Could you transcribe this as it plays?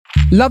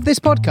Love this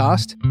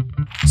podcast?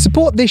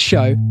 Support this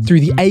show through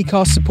the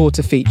Acast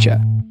supporter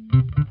feature.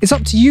 It's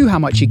up to you how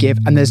much you give,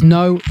 and there's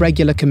no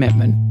regular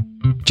commitment.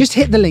 Just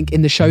hit the link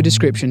in the show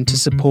description to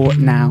support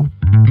now.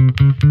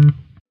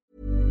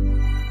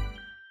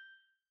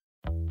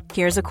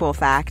 Here's a cool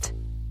fact.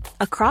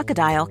 A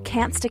crocodile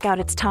can't stick out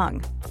its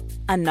tongue.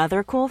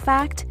 Another cool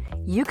fact,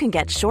 you can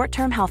get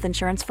short-term health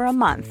insurance for a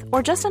month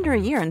or just under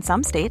a year in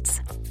some states.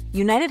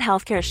 United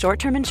Healthcare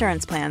short-term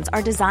insurance plans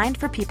are designed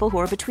for people who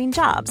are between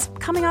jobs,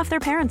 coming off their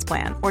parents'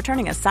 plan, or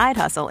turning a side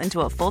hustle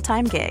into a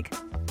full-time gig.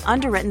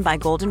 Underwritten by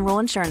Golden Rule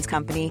Insurance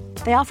Company,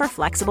 they offer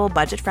flexible,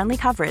 budget-friendly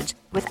coverage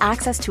with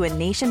access to a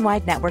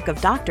nationwide network of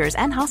doctors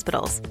and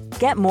hospitals.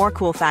 Get more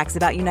cool facts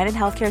about United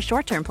Healthcare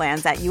short-term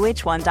plans at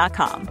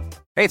uh1.com.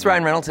 Hey, it's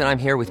Ryan Reynolds, and I'm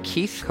here with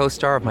Keith,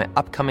 co-star of my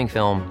upcoming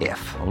film,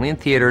 If, only in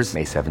theaters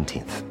May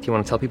 17th. Do you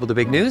want to tell people the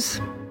big news?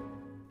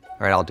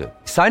 All right, I'll do it.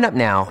 Sign up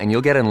now and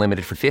you'll get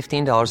unlimited for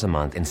 $15 a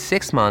month and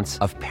 6 months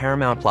of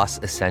Paramount Plus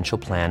Essential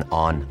Plan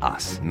on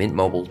us.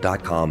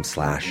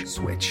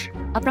 MintMobile.com/switch.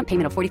 Upfront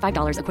payment of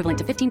 $45 equivalent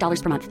to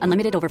 $15 per month.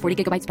 Unlimited over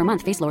 40 gigabytes per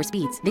month. Face lower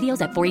speeds.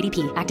 Videos at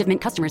 480p. Active Mint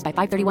customers by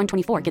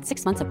 531.24 get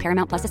 6 months of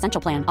Paramount Plus Essential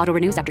Plan. Auto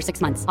renews after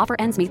 6 months. Offer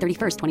ends May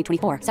 31st,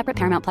 2024. Separate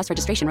Paramount Plus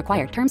registration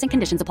required. Terms and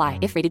conditions apply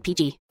if rated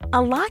PG.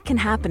 A lot can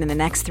happen in the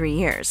next 3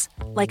 years.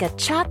 Like a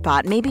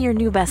chatbot may be your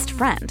new best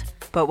friend.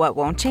 But what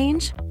won't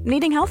change?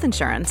 Needing health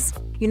insurance.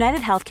 United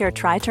Healthcare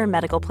Tri-Term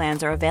Medical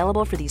Plans are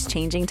available for these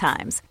changing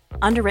times.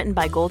 Underwritten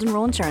by Golden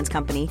Rule Insurance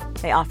Company,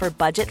 they offer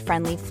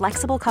budget-friendly,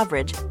 flexible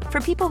coverage for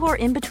people who are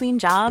in between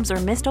jobs or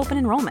missed open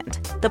enrollment.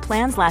 The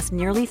plans last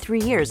nearly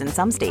 3 years in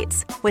some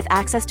states, with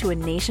access to a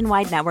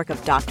nationwide network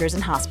of doctors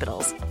and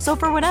hospitals. So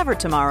for whatever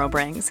tomorrow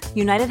brings,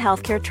 United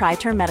Healthcare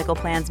Tri-Term Medical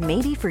Plans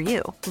may be for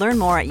you. Learn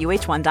more at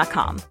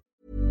uh1.com.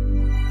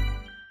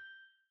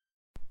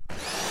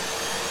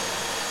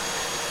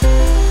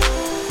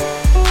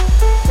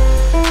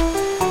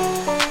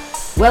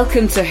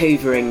 Welcome to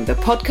Hoovering, the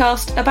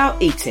podcast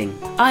about eating.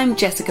 I'm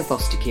Jessica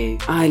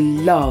Fostekew. I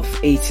love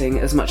eating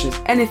as much as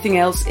anything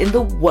else in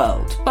the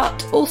world,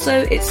 but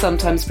also it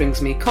sometimes brings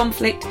me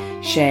conflict,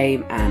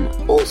 shame, and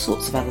all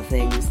sorts of other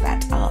things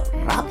that are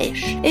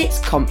rubbish. It's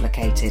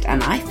complicated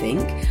and I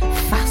think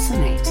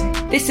fascinating.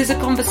 This is a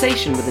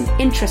conversation with an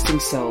interesting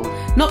soul,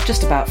 not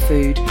just about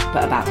food,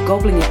 but about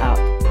gobbling it up,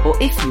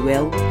 or if you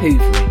will,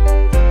 hoovering.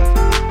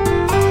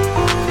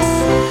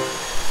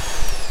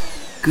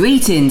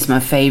 Greetings, my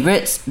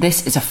favourites.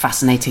 This is a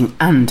fascinating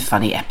and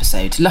funny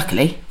episode,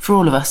 luckily for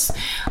all of us.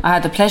 I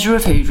had the pleasure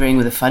of hoovering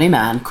with a funny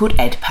man called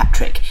Ed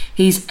Patrick.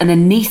 He's an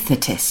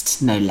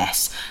anaesthetist, no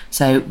less,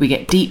 so we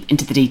get deep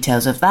into the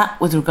details of that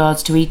with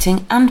regards to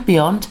eating and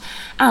beyond,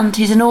 and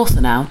he's an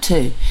author now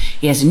too.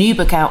 He has a new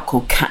book out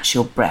called Catch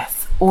Your Breath,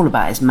 all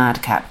about his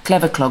madcap,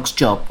 clever clog's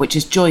job, which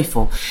is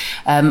joyful.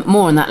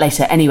 More on that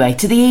later. Anyway,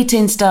 to the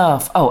eating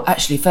staff. Oh,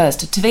 actually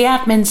first, to the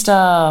admin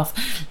staff.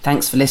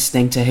 Thanks for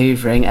listening to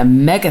Hoovering,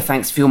 and mega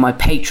thanks for all my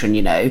patron,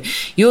 you know.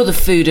 You're the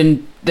food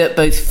and that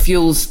both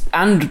fuels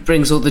and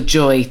brings all the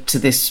joy to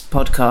this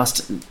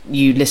podcast,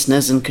 you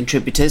listeners and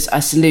contributors. I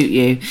salute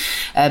you.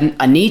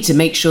 I need to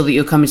make sure that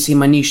you're coming to see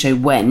my new show,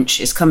 Wench.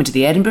 It's coming to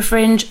the Edinburgh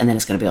Fringe, and then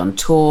it's going to be on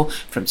tour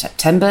from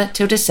September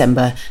till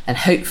December, and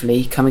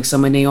hopefully coming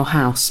somewhere near your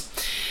house.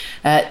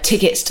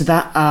 Tickets to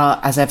that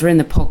are, as ever, in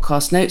the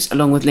podcast notes,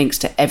 along with links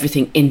to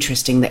everything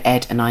interesting that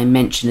Ed and I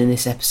mention in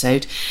this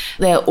episode.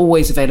 They're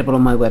always available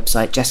on my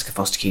website,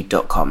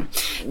 jessicafostekew.com.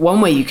 One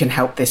way you can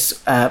help this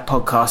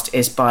podcast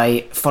is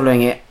by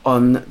following it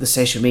on the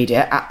social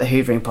media at The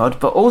Hoovering Pod,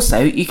 but also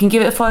you can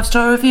give it a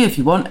 5-star review if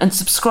you want and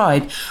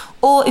subscribe.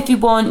 Or if you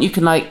want, you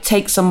can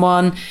take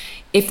someone,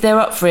 if they're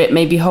up for it,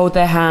 maybe hold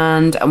their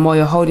hand, and while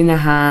you're holding their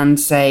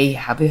hand, say,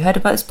 have you heard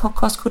about this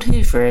podcast called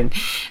Hoovering?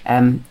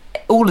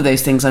 All of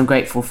those things I'm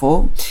grateful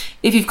for.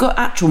 If you've got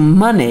actual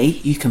money,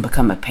 you can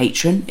become a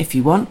patron if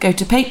you want. Go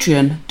to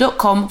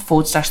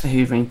patreon.com/The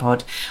Hoovering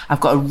Pod. I've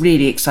got a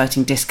really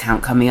exciting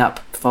discount coming up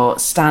for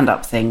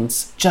stand-up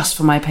things just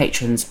for my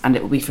patrons, and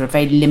it will be for a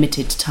very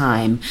limited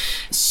time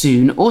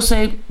soon.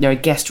 Also, there are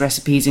guest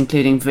recipes,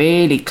 including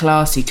really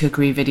classy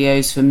cookery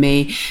videos for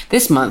me.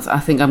 This month, I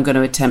think I'm going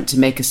to attempt to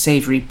make a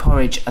savoury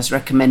porridge as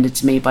recommended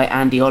to me by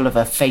Andy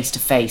Oliver, face to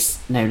face,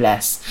 no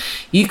less.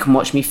 You can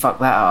watch me fuck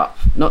that up.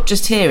 Not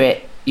just hear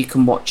it, you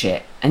can watch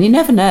it. And you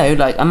never know,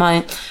 I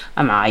might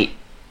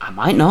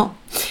not.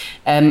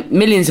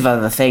 Millions of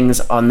other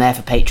things on there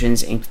for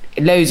patrons,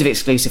 loads of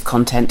exclusive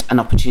content and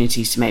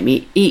opportunities to make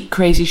me eat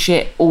crazy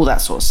shit, all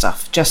that sort of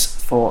stuff,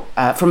 just for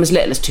from as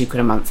little as £2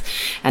 a month,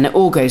 and it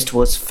all goes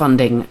towards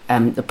funding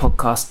the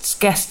podcast's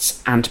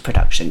guests and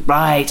production.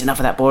 Right, enough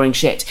of that boring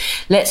shit.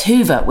 Let's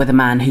hoover with a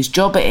man whose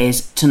job it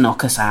is to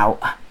knock us out.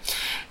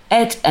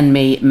 Ed and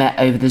me met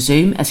over the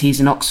Zoom, as he's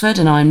in Oxford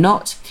and I'm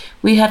not.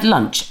 We had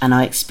lunch, and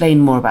I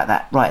explained more about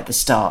that right at the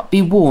start.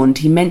 Be warned,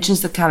 he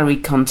mentions the calorie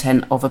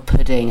content of a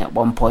pudding at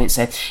one point,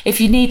 so if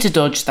you need to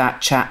dodge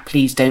that chat,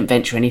 please don't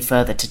venture any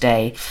further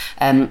today.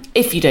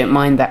 If you don't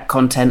mind that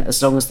content,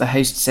 as long as the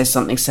host says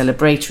something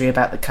celebratory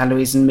about the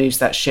calories and moves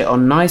that shit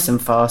on nice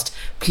and fast,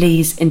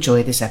 please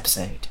enjoy this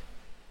episode.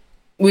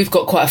 we've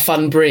got quite a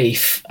fun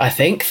brief, I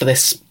think, for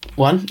this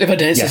one, if I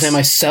don't say so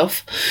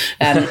myself,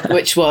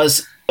 which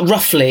was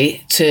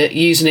roughly to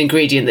use an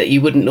ingredient that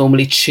you wouldn't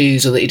normally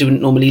choose or that you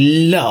wouldn't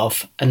normally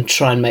love and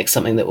try and make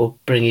something that will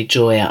bring you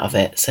joy out of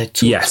it. So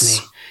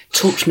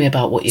talk to me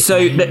about what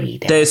you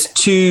made. There's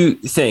two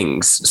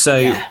things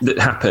that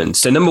happened.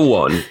 So number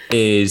one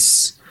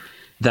is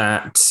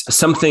that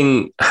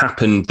something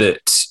happened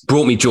that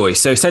brought me joy.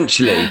 So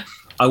essentially,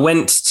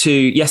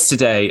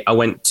 yesterday I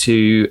went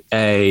to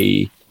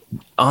a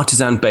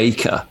artisan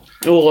baker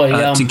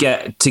to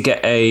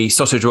get a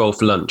sausage roll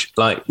for lunch.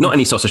 Like, not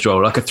any sausage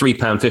roll, like a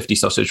 £3.50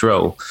 sausage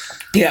roll.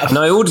 Yeah. And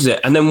I ordered it.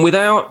 And then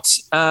without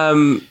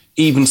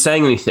even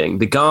saying anything,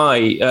 the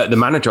guy, the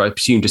manager, I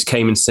presume, just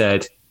came and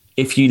said,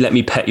 if you let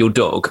me pet your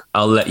dog,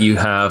 I'll let you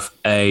have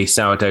a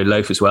sourdough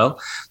loaf as well.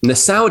 And the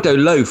sourdough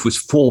loaf was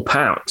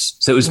 £4.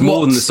 So it was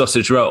more than the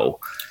sausage roll.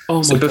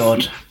 Oh my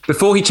God.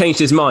 Before he changed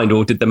his mind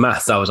or did the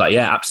maths, I was like,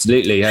 yeah,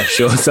 absolutely. Yeah,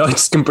 sure. So I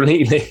just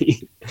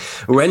completely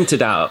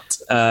rented out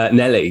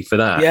Nelly for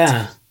that.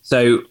 Yeah.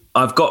 So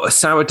I've got a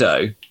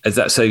sourdough as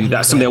that. So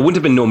that's something I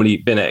wouldn't have normally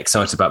been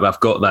excited about, but I've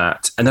got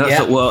that. And then I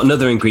thought, well,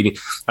 another ingredient.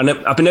 And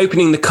I've been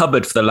opening the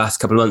cupboard for the last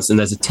couple of months and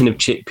there's a tin of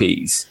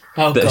chickpeas.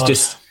 That's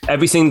just,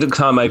 every single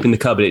time I open the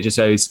cupboard, it just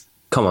goes,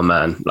 come on,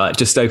 man. Like,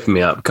 just open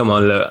me up. Come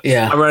on, look.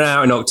 Yeah. I ran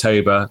out in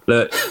October.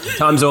 Look,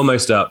 time's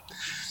almost up.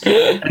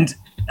 And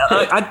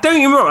I don't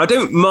get me wrong, I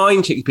don't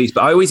mind chickpeas,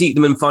 but I always eat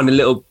them and find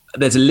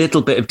there's a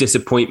little bit of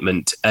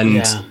disappointment.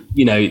 And,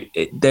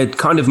 they're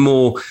kind of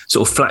more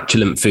sort of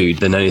flatulent food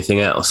than anything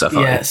else, I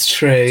find. Yeah, it's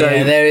true. So,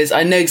 there is.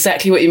 I know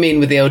exactly what you mean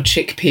with the old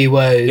chickpea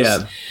woes.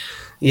 Yeah.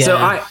 Yeah. So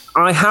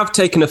I have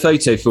taken a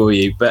photo for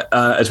you, but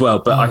as well,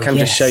 but I can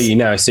just show you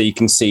now so you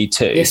can see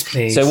too. Yes,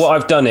 please. So what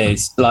I've done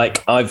is,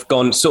 like, I've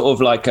gone sort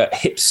of like a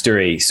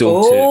hipstery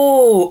sort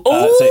of.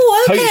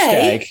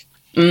 Okay.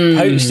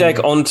 Poached egg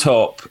on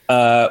top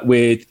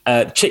with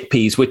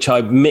chickpeas, which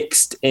I've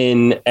mixed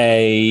in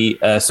a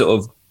sort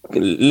of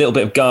little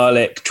bit of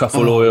garlic,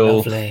 truffle oil,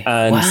 lovely.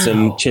 And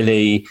some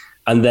chili.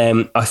 And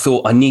then I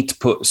thought I need to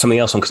put something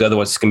else on because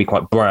otherwise it's going to be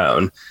quite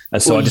brown.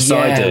 And so I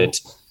decided...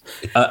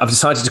 I've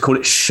decided to call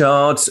it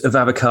shards of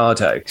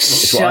avocado.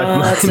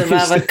 Shards of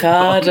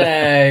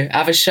avocado.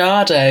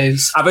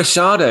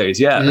 Avocados,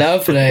 yeah.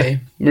 Lovely.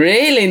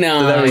 Really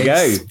nice. So there we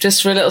go.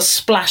 Just for a little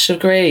splash of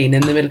green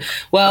in the middle.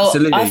 Well,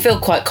 absolutely. I feel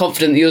quite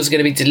confident that yours are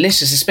going to be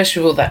delicious,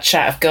 especially with all that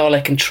chat of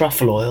garlic and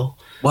truffle oil.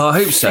 Well,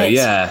 I hope so,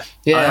 yeah.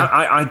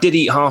 I did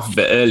eat half of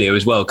it earlier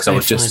as well because I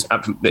was just... I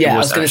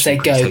was going to say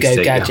go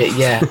gadget,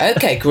 yeah.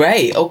 Okay,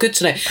 great. Oh, good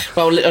to know.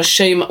 Well, I'll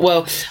show you...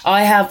 Well,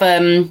 I have...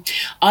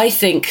 I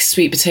think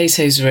sweet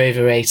potatoes are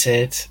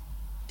overrated.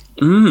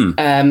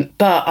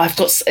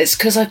 But it's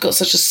because I've got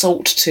such a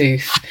salt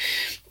tooth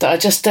that I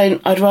just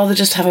don't... I'd rather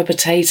just have a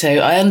potato.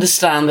 I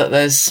understand that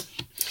there's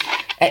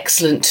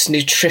excellent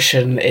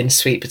nutrition in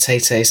sweet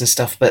potatoes and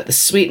stuff, but the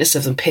sweetness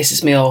of them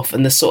pisses me off,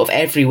 and the sort of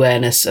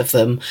everywhereness of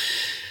them,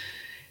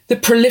 the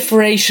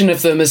proliferation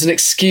of them as an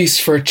excuse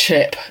for a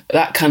chip,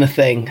 that kind of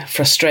thing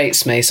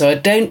frustrates me. So I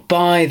don't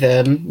buy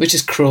them, which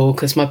is cruel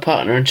because my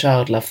partner and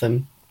child love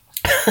them.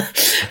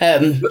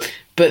 But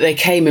they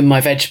came in my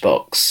veg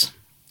box.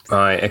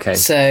 Right, okay.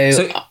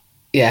 So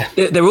yeah.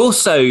 They're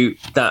also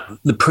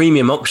the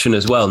premium option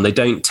as well, and they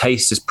don't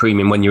taste as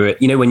premium when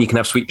when you can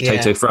have sweet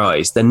potato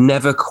fries. They're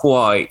never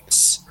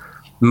quite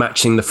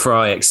matching the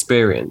fry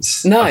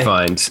experience, I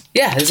find.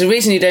 Yeah, there's a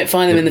reason you don't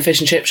find them in the fish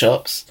and chip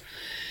shops.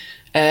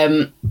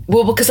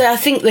 Well, because I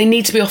think they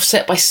need to be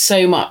offset by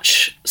so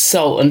much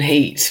salt and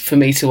heat for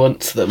me to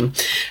want them.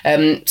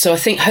 So I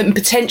think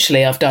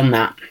potentially I've done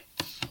that.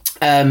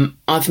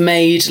 I've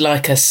made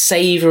like a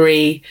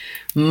savoury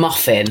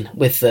muffin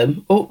with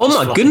them. Oh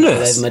my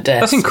goodness, over my desk.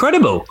 That's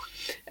incredible.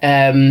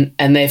 And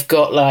they've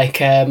got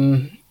like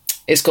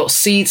it's got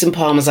seeds and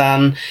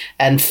parmesan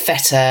and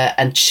feta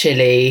and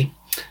chili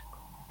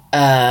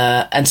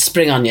and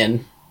spring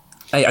onion.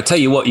 Hey, I tell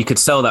you what, you could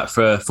sell that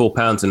for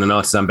 £4 in an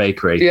artisan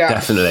bakery. Yeah,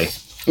 definitely.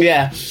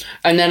 Yeah,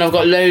 and then I've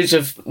got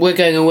we're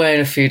going away in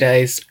a few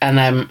days,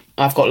 and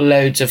I've got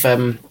loads of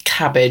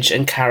cabbage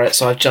and carrots.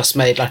 So I've just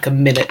made like a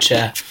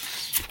miniature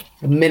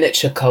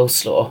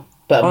coleslaw.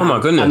 But my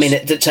goodness! I mean,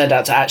 it turned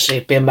out to actually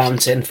be a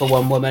mountain for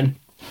one woman.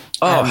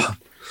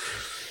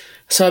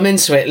 So I'm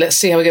into it. Let's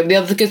see how we go. The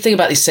other good thing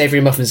about these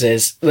savoury muffins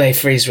is they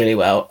freeze really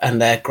well,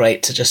 and they're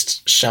great to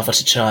just shove at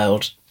a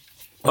child.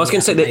 I was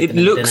going to say that it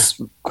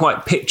looks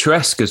quite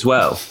picturesque as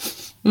well.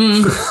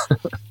 We'll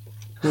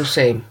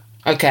see.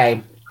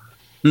 Okay.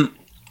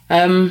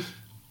 One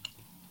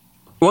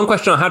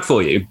question I had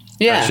for you,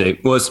 actually,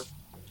 was: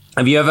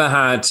 have you ever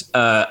had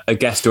a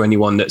guest or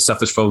anyone that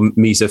suffers from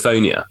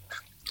misophonia?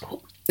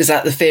 Is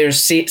that the fear of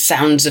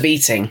sounds of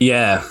eating?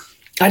 Yeah.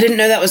 I didn't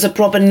know that was a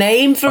proper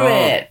name for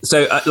it.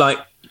 So,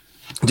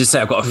 just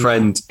say I've got a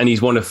friend and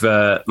he's one of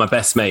my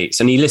best mates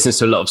and he listens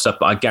to a lot of stuff,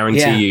 but I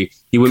guarantee you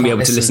he wouldn't be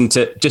able to listen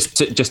to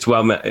just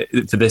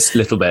for this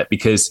little bit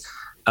because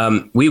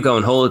we go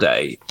on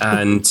holiday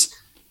and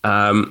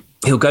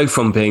he'll go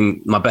from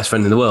being my best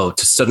friend in the world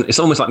to suddenly, it's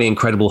almost like the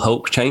Incredible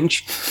Hulk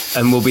change.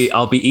 And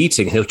I'll be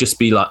eating, he'll just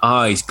be like,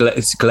 eyes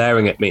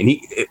glaring at me.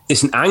 And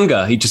it's an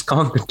anger he just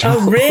can't control.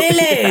 Oh,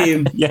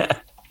 really? Yeah.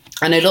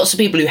 I know lots of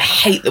people who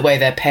hate the way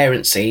their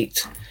parents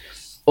eat,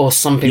 or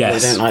some people who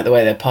don't like the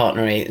way their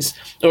partner eats,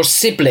 or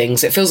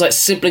siblings. It feels like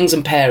siblings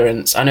and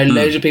parents. I know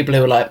loads of people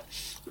who are like,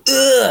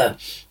 ugh.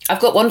 I've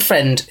got one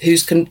friend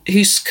who's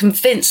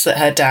convinced that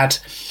her dad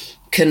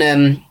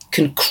can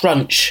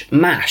crunch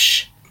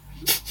mash.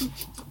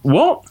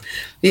 What?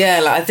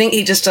 Yeah, I think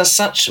he just does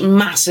such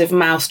massive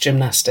mouth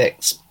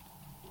gymnastics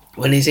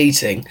when he's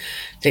eating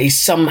that he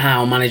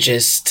somehow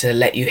manages to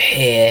let you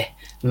hear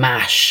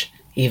mash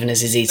even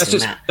as he's eating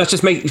that. That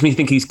just makes me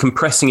think he's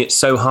compressing it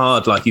so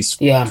hard, like he's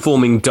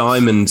forming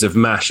diamonds of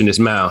mash in his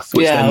mouth,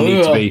 which then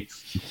need to be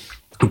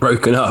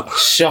broken up.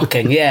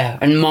 Shocking, yeah.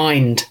 And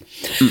mind.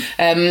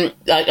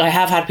 I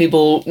have had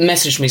people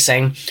message me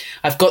saying,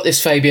 I've got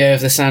this phobia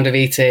of the sound of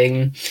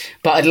eating,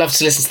 but I'd love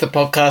to listen to the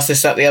podcast,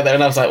 this, that, the other.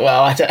 And I was like,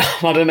 well, I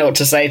don't know what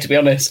to say, to be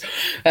honest.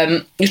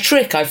 The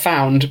trick I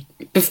found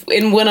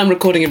when I'm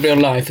recording in real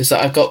life is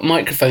that I've got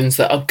microphones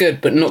that are good,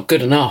 but not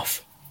good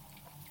enough.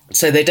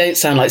 So they don't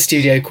sound like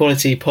studio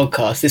quality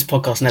podcasts. This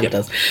podcast never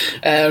does.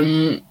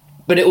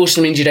 But it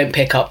also means you don't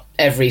pick up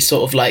every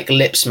sort of like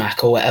lip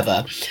smack or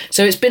whatever.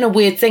 So it's been a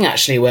weird thing,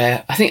 actually,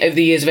 where I think over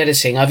the years of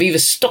editing, I've either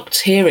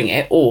stopped hearing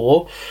it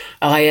or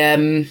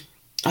I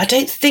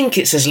don't think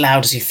it's as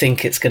loud as you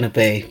think it's going to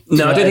be.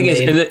 No, I don't think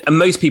it's... And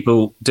most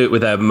people do it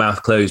with their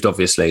mouth closed,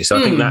 obviously. So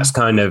I think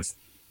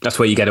that's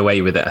where you get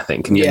away with it, I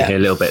think, and you hear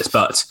little bits.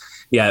 But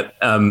yeah,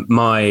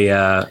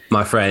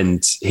 my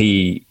friend,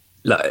 he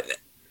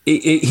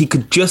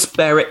could just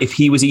bear it if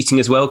he was eating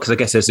as well, because I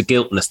guess there's a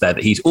guiltness there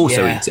that he's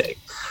also eating.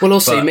 Well,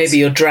 also, maybe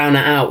you'll drown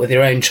it out with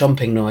your own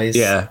chomping noise.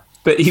 Yeah,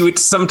 but he would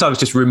sometimes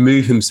just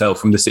remove himself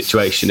from the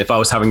situation. If I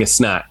was having a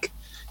snack,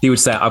 he would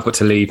say, I've got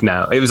to leave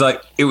now. It was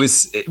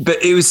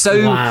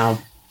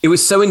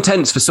so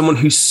intense for someone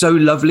who's so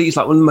lovely. He's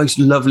like one of the most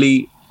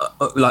lovely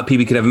like people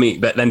you could ever meet,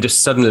 but then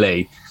just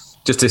suddenly...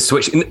 just to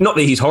switch, not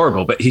that he's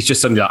horrible, but he's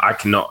just suddenly like, I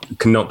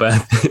cannot bear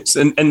this.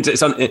 And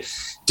it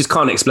just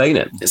can't explain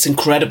it. It's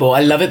incredible.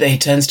 I love it that he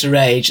turns to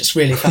rage. It's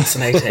really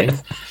fascinating.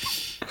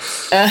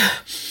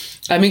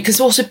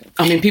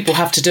 People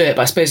have to do it,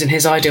 but I suppose in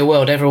his ideal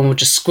world, everyone would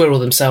just squirrel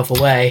themselves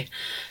away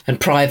and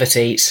private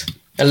eat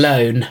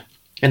alone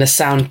in a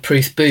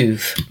soundproof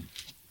booth.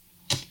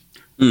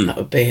 That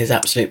would be his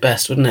absolute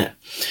best, wouldn't it?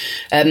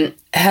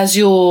 Has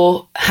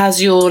your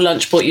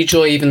lunch brought you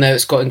joy, even though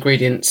it's got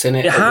ingredients in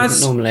it? It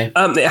has normally.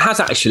 It has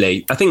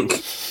actually. I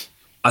think,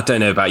 I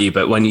don't know about you,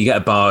 but when you get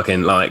a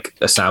bargain like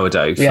a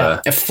sourdough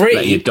for a free,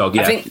 your dog,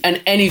 I think,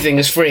 and anything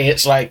is free,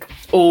 it's like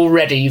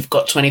already you've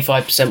got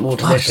 25% more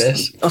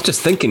delicious. I was just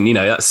thinking,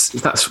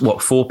 that's what,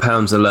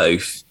 £4 a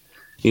loaf.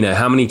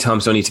 How many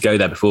times do I need to go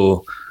there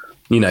before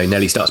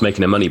Nelly starts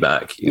making her money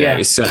back?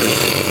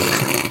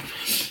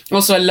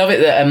 Also, I love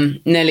it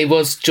that Nelly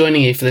was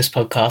joining you for this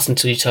podcast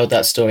until you told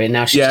that story, and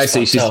now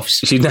she's off.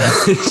 She's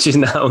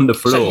now on the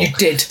floor. So you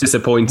did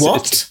disappointed.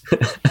 What?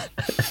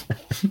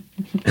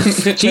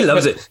 She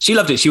loves it. She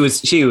loved it. She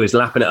was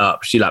lapping it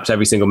up. She laps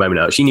every single moment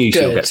out. She knew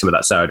she'll get some of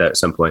that sourdough at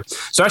some point.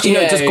 So actually,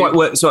 it does quite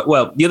work. So,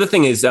 well, the other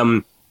thing is,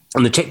 and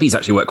the chickpeas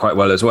actually work quite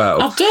well as well.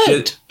 Oh,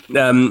 good.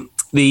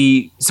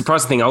 The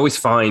surprising thing, I always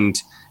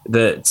find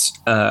that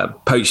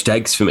poached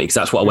eggs for me, because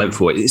that's what I went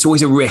for. It's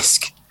always a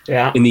risk.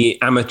 Yeah. In the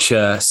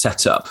amateur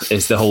setup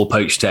is the whole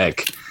poached egg.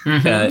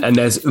 Mm-hmm. And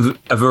there's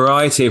a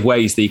variety of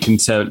ways that you can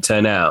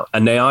turn out.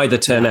 And they either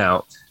turn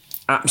out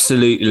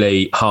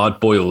absolutely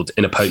hard-boiled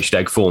in a poached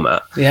egg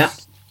format. Yeah.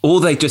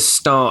 Or they just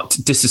start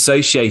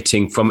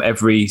disassociating from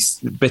every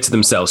bit of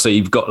themselves. So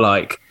you've got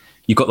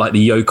the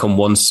yolk on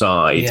one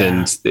side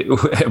and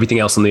everything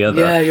else on the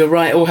other. Yeah, you're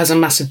right. It all has a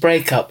massive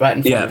breakup right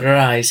in front of your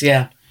eyes.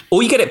 Yeah.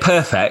 Or you get it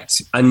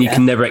perfect and you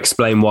can never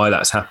explain why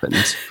that's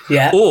happened.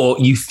 Yeah. Or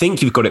you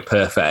think you've got it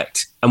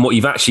perfect and what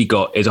you've actually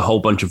got is a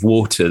whole bunch of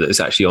water that's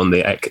actually on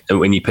the egg.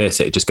 And when you pierce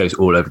it, it just goes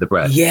all over the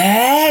bread.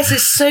 Yes,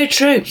 it's so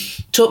true.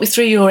 Talk me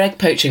through your egg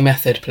poaching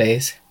method,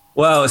 please.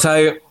 Well,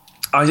 so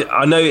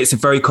I know it's a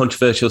very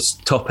controversial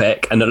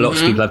topic and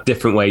lots of people have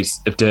different ways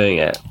of doing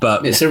it.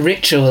 But it's a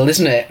ritual,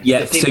 isn't it?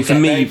 Yeah. So for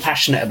me, very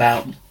passionate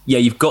about. Yeah,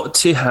 you've got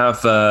to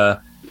have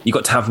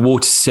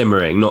water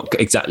simmering, not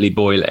exactly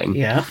boiling.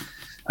 Yeah.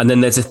 And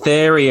then there's a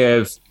theory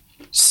of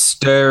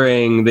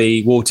stirring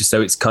the water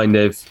so it's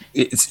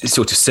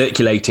sort of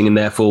circulating, and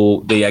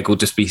therefore the egg will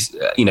just be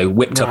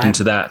whipped up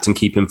into that and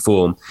keep in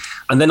form.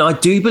 And then I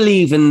do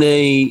believe in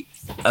the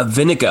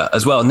vinegar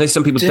as well. I know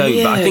some people don't,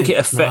 but I think it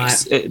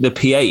affects the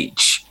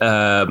pH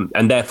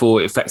and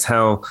therefore it affects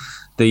how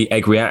the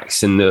egg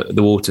reacts in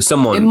the water.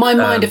 In my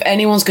mind, if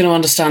anyone's going to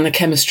understand the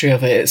chemistry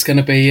of it, it's going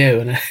to be you,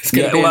 and it's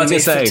going to be an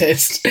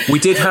anaesthetist. We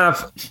did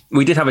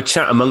have a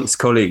chat amongst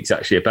colleagues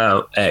actually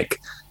about egg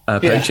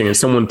poaching, and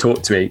someone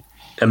talked to me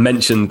and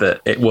mentioned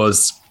that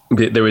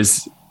there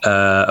is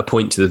a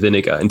point to the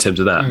vinegar in terms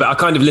of that. But I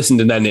kind of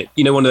listened, and then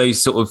one of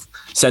those sort of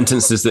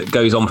sentences that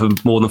goes on for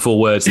more than 4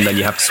 words, and then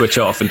you have to switch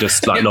off and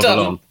just nod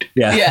along.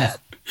 Yeah.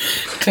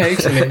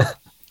 Totally.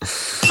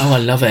 Oh, I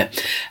love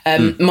it.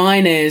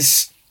 Mine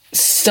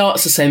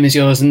starts the same as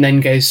yours and then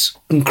goes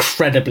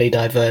incredibly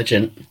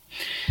divergent.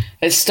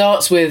 It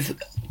starts with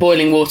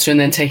boiling water and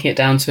then taking it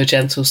down to a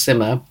gentle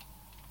simmer.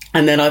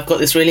 And then I've got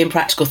this really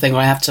impractical thing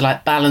where I have to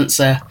like balance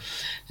a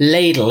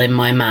ladle in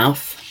my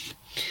mouth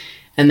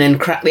and then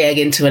crack the egg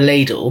into a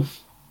ladle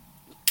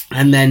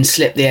and then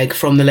slip the egg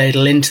from the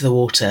ladle into the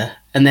water.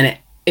 And then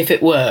if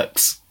it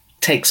works,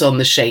 takes on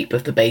the shape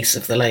of the base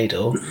of the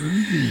ladle.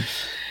 Mm.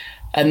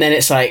 And then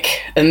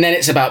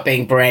it's about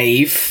being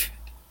brave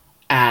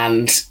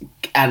and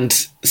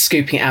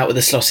scooping it out with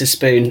a slotted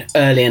spoon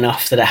early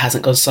enough that it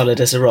hasn't gone solid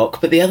as a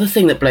rock. But the other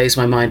thing that blows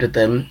my mind with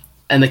them,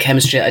 and the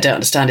chemistry I don't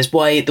understand, is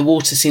why the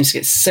water seems to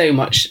get so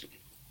much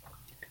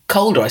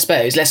colder, I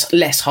suppose,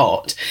 less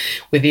hot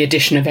with the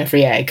addition of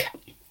every egg.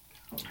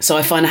 So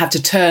I find I have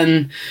to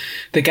turn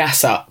the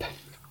gas up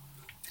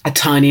a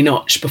tiny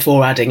notch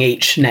before adding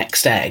each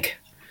next egg.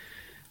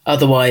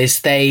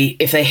 Otherwise,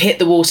 if they hit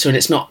the water and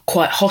it's not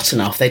quite hot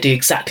enough, they do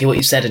exactly what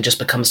you said and just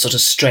become a sort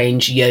of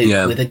strange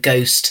yolk with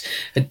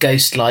a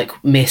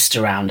ghost-like mist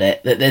around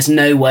it that there's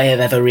no way of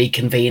ever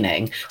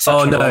reconvening.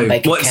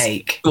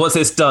 Once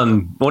it's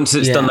done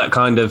that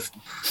kind of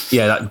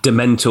that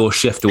Dementor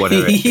shift or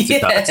whatever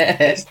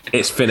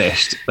it's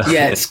finished.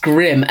 Yeah, it's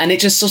grim, and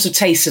it just sort of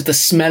tastes of the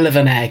smell of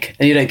an egg,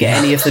 and you don't get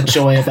any of the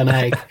joy of an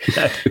egg.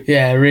 No.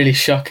 Yeah, really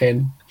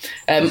shocking.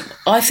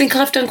 I think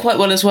I've done quite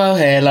well as well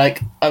here.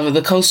 Like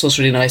the coleslaw's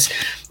really nice.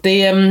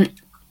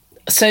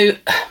 So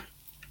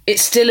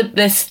it's still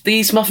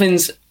these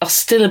muffins are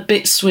still a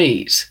bit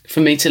sweet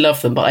for me to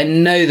love them, but I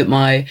know that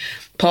my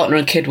partner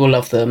and kid will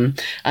love them,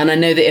 and I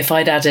know that if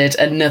I'd added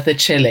another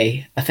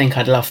chili, I think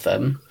I'd love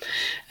them.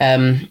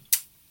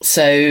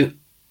 So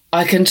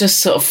I can just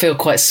sort of feel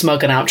quite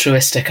smug and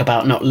altruistic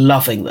about not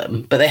loving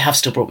them, but they have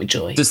still brought me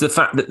joy. Does the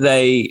fact that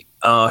they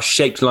are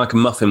shaped like a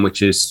muffin,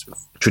 which is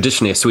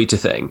traditionally a sweeter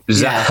thing, does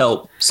that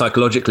help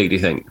psychologically, do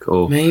you think?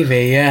 Or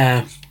maybe,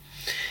 yeah.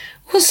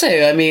 Also,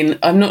 I mean,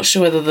 I'm not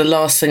sure whether the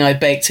last thing I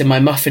baked in my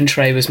muffin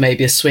tray was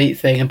maybe a sweet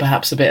thing, and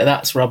perhaps a bit of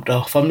that's rubbed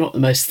off. I'm not the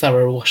most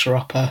thorough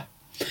washer-upper.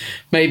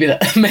 Maybe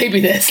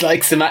there's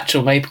like some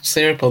actual maple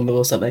syrup on them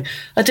or something.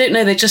 I don't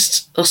know.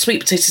 Sweet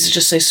potatoes are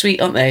just so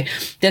sweet, aren't they?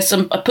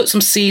 I put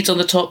some seeds on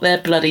the top. They're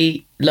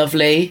bloody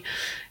lovely.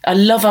 I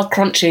love how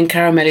crunchy and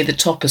caramelly the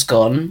top has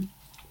gone.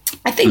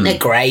 I think they're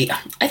great.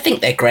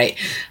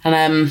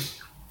 And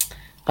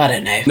I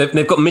don't know.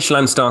 They've got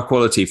Michelin star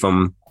quality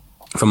from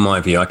my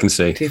view. I can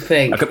see. Do you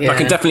think? I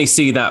can definitely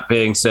see that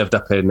being served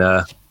up in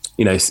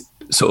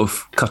sort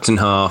of cut in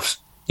half.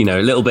 A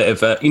little bit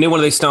of one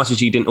of those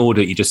starters you didn't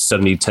order, you just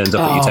suddenly turns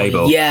up at your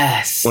table.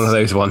 Yes, one of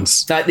those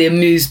ones, like the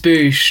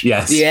amuse-bouche.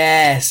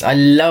 Yes, I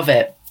love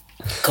it.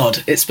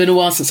 God, it's been a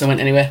while since I went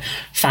anywhere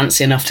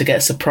fancy enough to get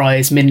a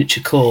surprise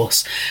miniature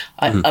course.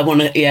 I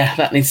want to. Yeah,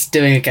 that needs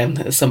doing again.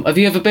 Have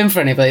you ever been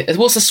for any of it?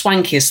 What's the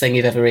swankiest thing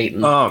you've ever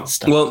eaten?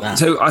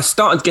 So I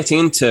started getting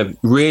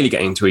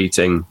into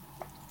eating.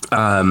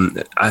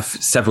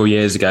 Several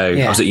years ago,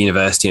 I was at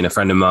university, and a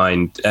friend of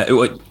mine,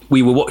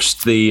 we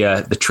watched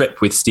the Trip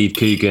with Steve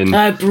Coogan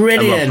and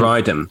Rob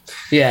Brydon.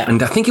 Yeah,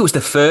 and I think it was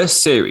the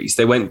first series.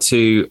 They went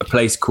to a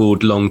place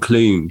called Long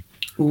Clune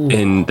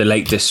in the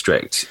Lake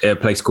District, a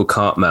place called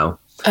Cartmel.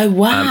 Oh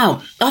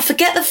wow! I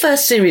forget the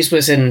first series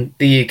was in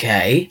the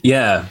UK.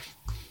 Yeah,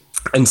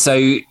 and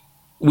so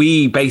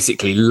we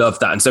basically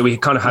loved that, and so we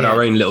kind of had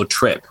our own little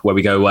trip where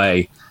we go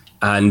away.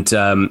 And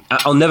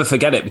I'll never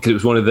forget it because it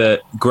was one of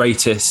the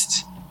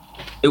greatest.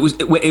 It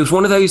was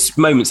one of those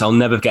moments I'll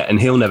never forget, and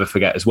he'll never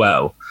forget as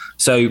well.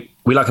 So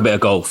we like a bit of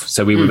golf.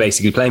 So we were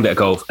basically playing a bit of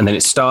golf, and then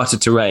it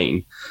started to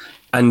rain.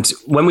 And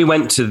when we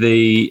went to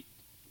the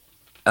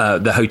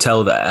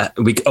hotel there,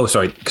 because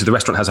the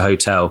restaurant has a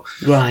hotel.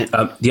 Right.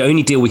 The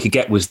only deal we could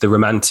get was the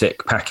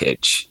romantic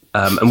package.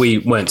 And we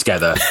weren't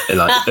together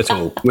at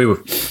all. We were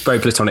very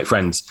platonic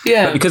friends.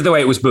 Yeah. But because of the way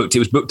it was booked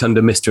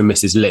under Mr. and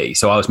Mrs. Lee.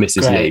 So I was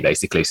Mrs. Lee,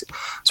 basically. So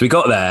we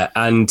got there,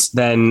 and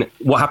then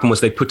what happened was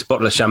they put a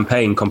bottle of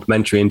champagne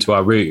complimentary into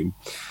our room.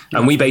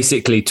 And we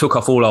basically took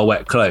off all our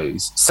wet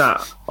clothes,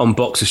 sat on in our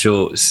boxer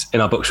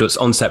shorts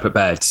on separate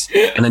beds,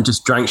 and then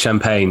just drank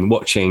champagne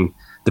watching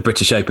the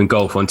British Open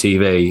golf on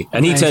TV.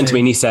 And he turned to me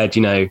and he said,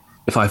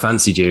 if I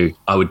fancied you,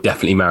 I would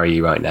definitely marry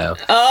you right now.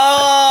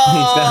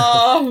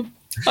 Oh!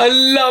 I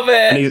love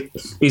it. And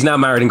he's now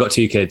married and got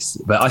 2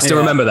 kids, but I still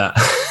remember that.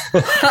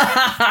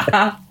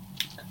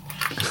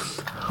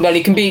 Well,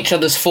 you can be each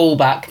other's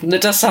fallback.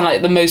 That does sound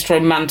like the most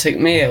romantic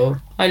meal.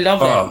 I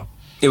love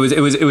it. It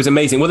was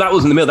amazing. Well, that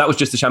wasn't the meal. That was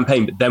just the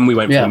champagne. But then we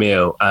went for the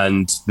meal,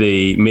 and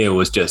the meal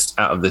was just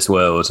out of this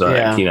world.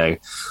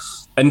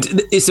 And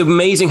it's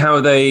amazing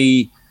how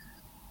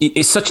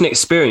it's such an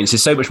experience.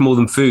 It's so much more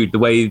than food. The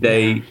way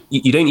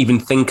you don't even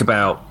think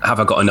about, have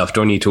I got enough?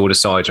 Do I need to order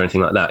sides or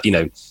anything like that?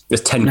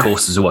 There's 10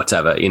 courses or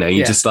whatever.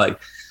 Just like,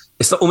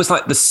 it's almost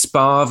like the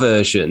spa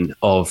version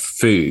of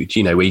food.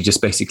 Where you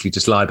just basically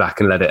just lie back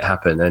and let it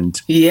happen. And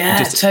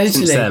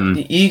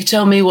totally. You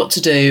tell me what to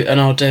do and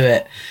I'll do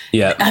it.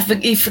 Yeah,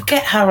 you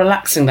forget how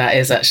relaxing that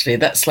is. Actually,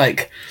 that's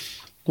like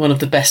one of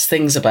the best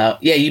things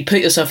about... Yeah, you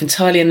put yourself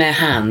entirely in their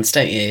hands,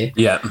 don't you?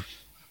 Yeah.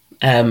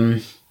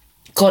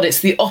 God, it's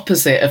the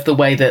opposite of the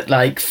way that,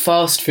 like,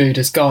 fast food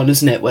has gone,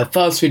 isn't it? Where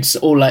fast food's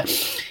all like,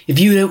 if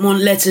you don't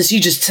want lettuce, you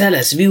just tell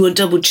us. If you want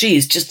double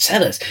cheese, just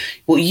tell us.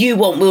 What you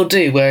want, we'll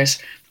do. Whereas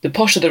the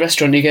posher the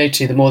restaurant you go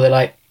to, the more they're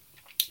like,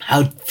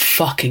 how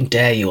fucking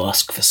dare you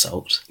ask for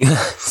salt?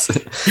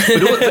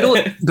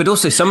 but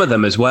also some of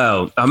them as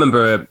well. I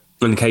remember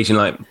on occasion,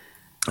 like,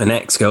 an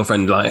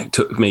ex-girlfriend, like,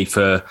 took me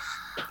for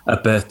a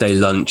birthday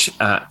lunch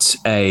at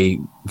a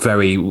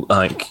very,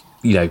 like,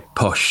 you know,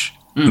 posh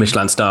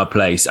Michelin star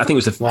place. I think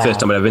it was the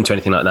first time I'd ever been to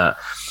anything like that.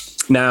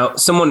 Now,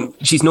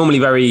 she's normally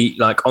very,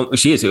 like,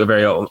 she is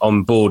very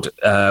on board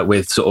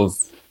with sort of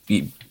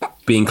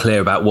being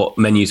clear about what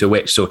menus are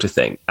which sort of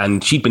thing.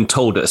 And she'd been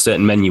told that a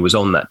certain menu was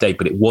on that day,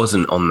 but it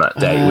wasn't on that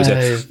day.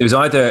 It was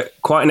either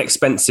quite an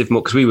expensive,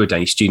 because we were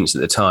Danish students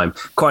at the time,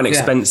 quite an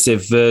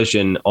expensive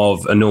version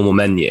of a normal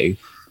menu,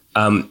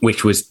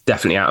 which was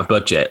definitely out of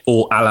budget,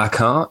 or a la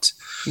carte.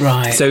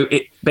 Right. So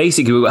it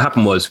basically what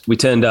happened was we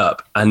turned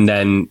up and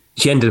then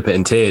she ended up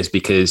in tears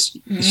because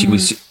she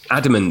was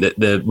adamant that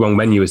the wrong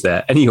menu was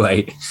there.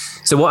 Anyway,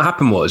 so what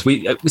happened was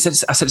I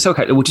said, it's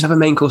okay. We'll just have a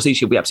main course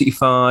each. It'll be absolutely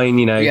fine,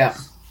 you know. Yeah.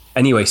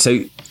 Anyway, so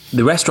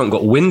the restaurant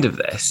got wind of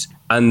this.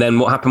 And then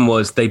what happened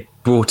was they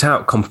brought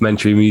out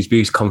complimentary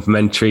amuse-bouche,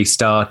 complimentary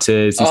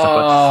starters and stuff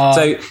like that.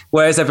 So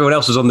whereas everyone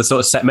else was on the sort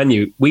of set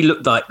menu, we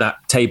looked like that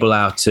table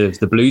out of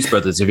the Blues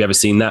Brothers. Have you ever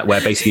seen that? Where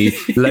basically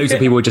loads of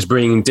people were just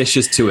bringing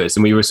dishes to us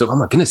and we were sort of, oh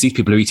my goodness, these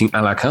people are eating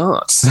a la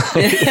carte.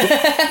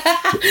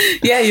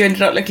 Yeah, you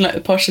ended up looking like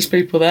the poshest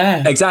people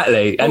there.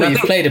 Exactly. And you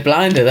played a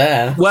blinder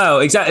there.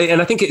 Well, exactly.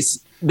 And I think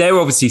they're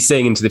obviously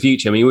seeing into the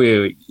future. I mean, we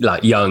were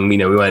like young, you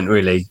know, we weren't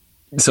really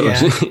sort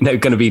of, you know,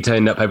 going to be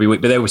turning up every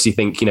week, but they obviously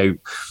think, you know,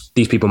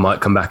 these people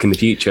might come back in the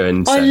future.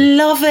 And I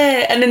love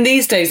it. And in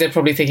these days, they're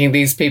probably thinking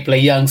these people are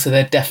young, so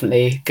they're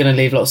definitely going to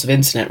leave lots of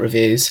internet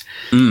reviews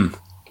and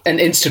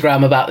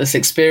Instagram about this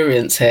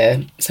experience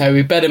here. So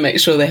we better make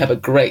sure they have a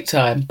great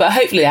time. But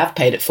hopefully I've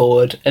paid it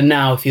forward. And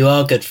now if you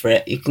are good for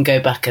it, you can go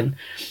back and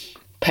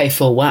pay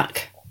full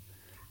whack.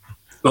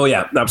 Oh,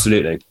 yeah,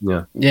 absolutely.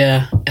 Yeah.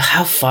 Yeah.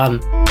 How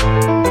fun.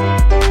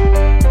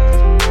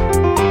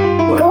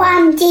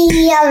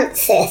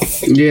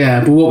 Scrumdiddlyumptious.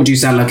 Yeah, but what would you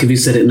sound like if you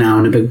said it now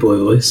in a big boy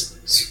voice?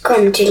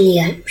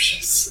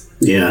 Scrumdiddlyumptious.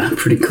 Yeah,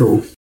 pretty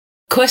cool.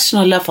 Question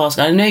I love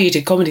asking. I know you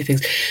do comedy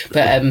things,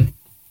 but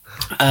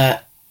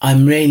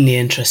I'm really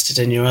interested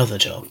in your other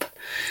job.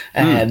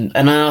 And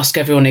I ask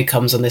everyone who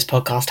comes on this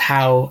podcast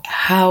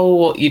how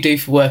what you do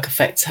for work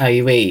affects how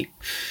you eat.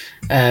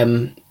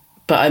 But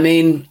I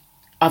mean,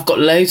 I've got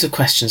loads of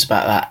questions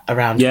about that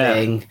around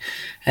being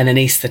an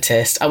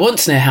anaesthetist. I want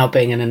to know how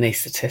being an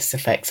anaesthetist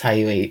affects how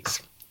you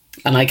eat.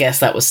 And I guess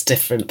that was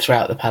different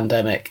throughout the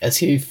pandemic, as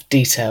you've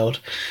detailed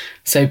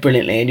so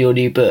brilliantly in your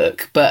new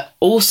book. But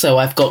also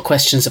I've got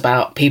questions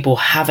about people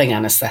having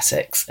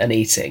anaesthetics and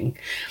eating.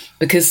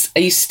 Because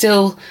I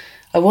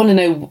want to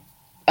know,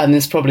 and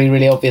there's probably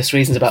really obvious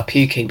reasons about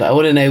puking, but I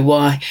want to know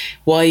why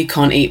you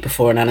can't eat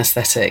before an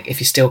anaesthetic if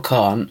you still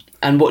can't.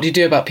 And what do you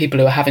do about people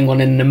who are having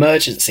one in an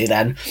emergency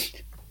then,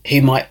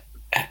 who might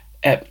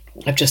have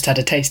just had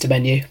a taster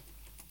menu?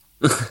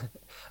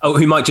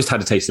 Who might just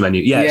had a taster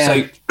menu. Yeah.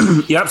 So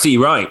you're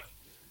absolutely right.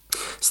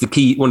 It's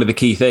one of the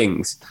key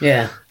things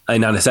in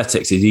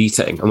anaesthetics is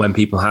eating, and when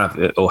people have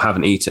it or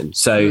haven't eaten.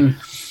 So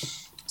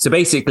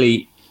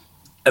basically,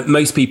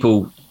 most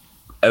people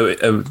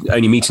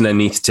only meet an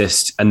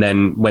anaesthetist, and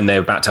then when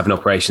they're about to have an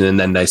operation, and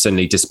then they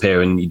suddenly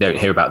disappear, and you don't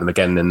hear about them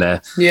again. And they're,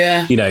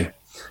 you know,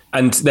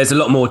 and there's a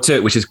lot more to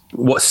it, which is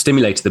what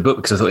stimulated the book,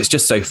 because I thought it's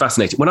just so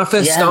fascinating. When I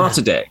first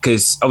started it,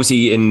 because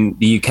obviously in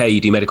the UK, you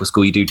do medical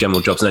school, you do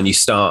general jobs, and then you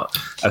start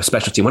a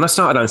specialty. When I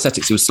started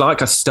anaesthetics, it was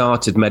like I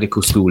started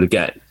medical school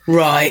again.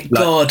 Right,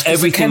 like, God,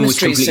 everything was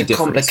completely so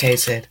different.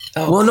 Complicated.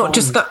 Well, not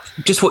just that,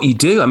 just what you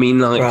do. I mean,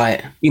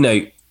 like, you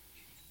know,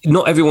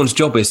 not everyone's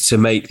job is to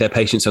make their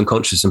patients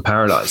unconscious and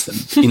paralyze them.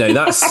 You know,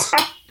 that's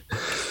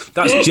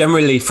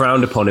generally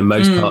frowned upon in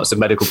most parts of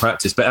medical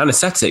practice. But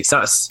anaesthetics,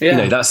 that's you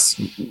know, that's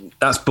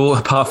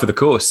par for the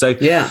course. So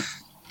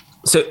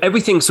so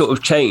everything sort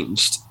of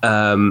changed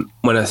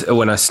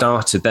when I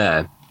started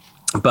there.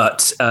 But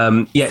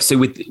so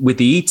with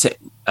the eating,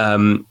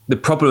 the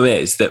problem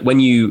is that when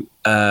you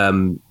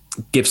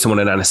give someone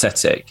an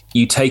anaesthetic,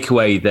 you take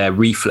away their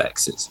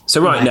reflexes.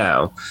 So right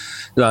now,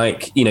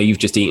 like, you know, you've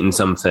just eaten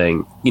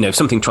something, you know, if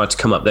something tried to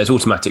come up, there's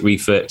automatic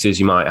reflexes.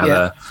 You might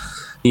have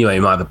you might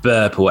have a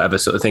burp or whatever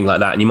sort of thing like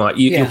that. And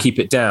you'll keep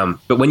it down.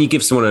 But when you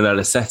give someone an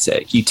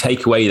anaesthetic, you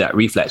take away that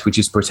reflex, which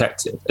is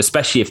protective,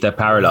 especially if they're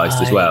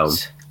paralyzed as well.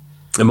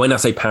 And when I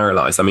say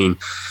paralyzed, I mean,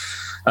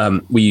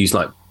 we use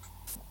like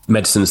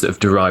medicines that have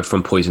derived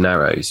from poison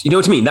arrows. You know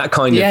what I mean? That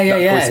kind of...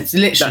 Yeah. It's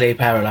literally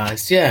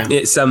paralyzed. Yeah.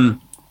 It's,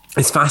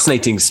 It's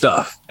fascinating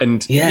stuff.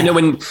 And, Yeah. you know,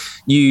 when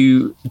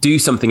you do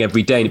something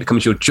every day and it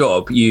becomes your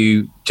job,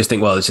 you just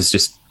think, well, it's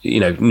just you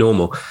know,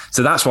 normal.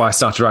 So that's why I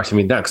started writing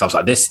it down, because I was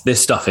like,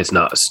 this stuff is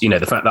nuts. You know,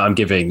 the fact that I'm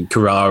giving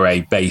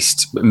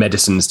curare-based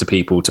medicines to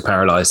people to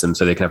paralyze them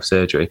so they can have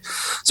surgery.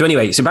 So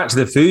anyway, so back to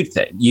the food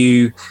thing.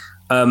 You,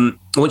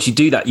 once you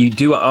do that,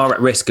 you are at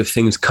risk of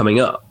things coming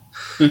up.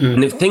 Mm-hmm.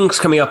 And if things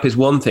coming up is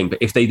one thing, but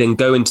if they then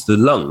go into the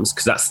lungs,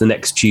 because that's the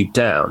next tube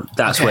down,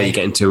 that's where you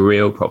get into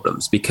real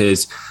problems,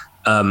 because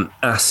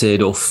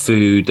acid or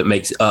food that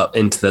makes it up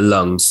into the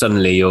lungs,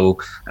 suddenly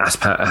you'll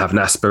have an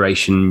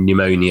aspiration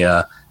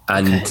pneumonia,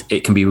 and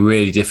it can be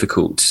really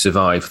difficult to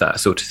survive that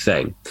sort of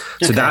thing.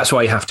 So that's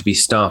why you have to be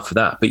staffed for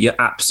that. But you're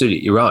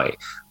absolutely right.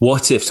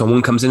 What if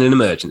someone comes in an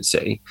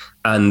emergency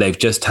and they've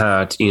just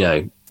had, you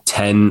know,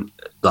 10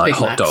 like Big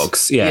hot Macs. dogs,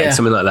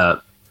 something like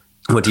that?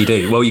 What do you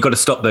do? Well, you've got to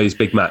stop those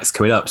Big Macs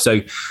coming up.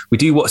 So we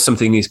do what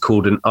something is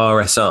called an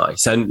RSI.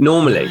 So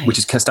normally, which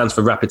stands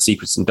for rapid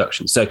sequence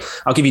induction. So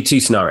I'll give you two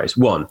scenarios.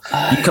 One,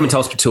 you come into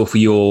hospital for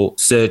your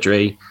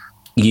surgery.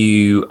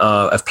 You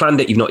have planned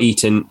it. You've not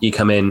eaten. You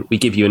come in. We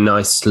give you a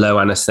nice slow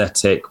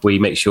anesthetic. We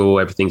make sure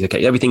everything's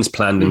okay. Everything's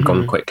planned and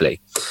gone quickly.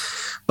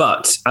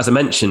 But as I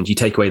mentioned, you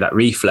take away that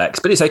reflex,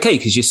 but it's okay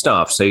because you're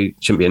starved, so it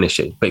shouldn't be an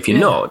issue. But if you're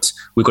not,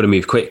 we've got to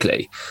move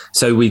quickly.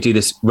 So we do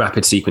this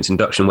rapid sequence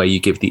induction where you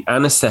give the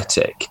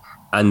anesthetic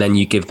and then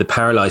you give the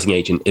paralyzing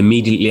agent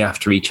immediately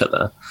after each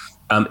other,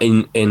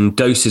 in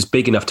doses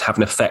big enough to have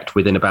an effect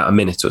within about a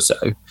minute or so.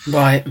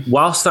 Right.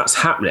 Whilst that's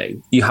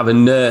happening, you have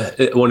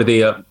one of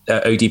the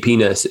ODP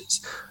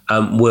nurses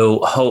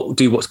will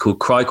do what's called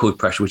cricoid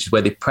pressure, which is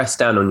where they press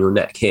down on your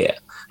neck here.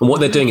 And what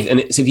they're doing is,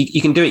 and if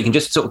you can do it, you can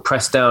just sort of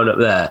press down up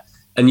there,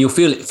 and you'll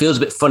feel it feels a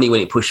bit funny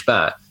when you push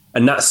back.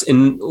 And that's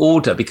in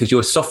order because your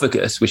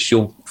esophagus, which is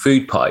your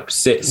food pipe,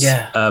 sits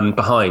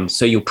behind.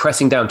 So you're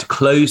pressing down to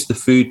close the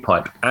food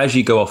pipe as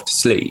you go off to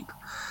sleep.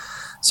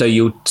 So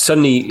you'll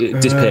suddenly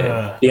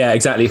disappear. Yeah,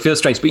 exactly. It feels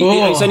strange, but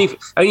it's only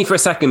for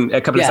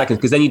a couple of seconds,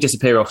 because then you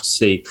disappear off to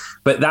sleep.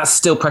 But that's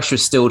still pressure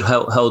is still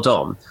held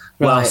on,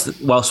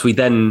 whilst we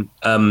then.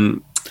 I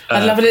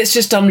love it. It's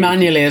just done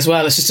manually as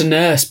well. It's just a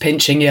nurse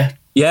pinching you.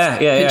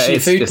 Pinching your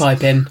food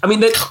pipe in. I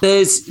mean,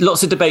 there's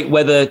lots of debate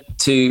whether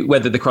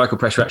the cricoid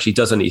pressure actually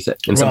does anything,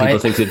 and some people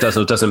think it does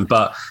or doesn't.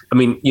 But I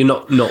mean, you're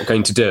not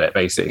going to do it,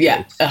 basically.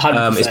 Yeah,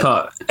 100%. It's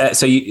part.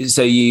 So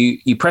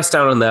you press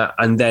down on that,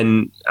 and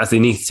then as the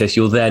anaesthetist,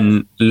 you'll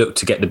then look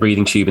to get the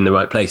breathing tube in the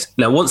right place.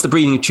 Now, once the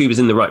breathing tube is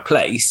in the right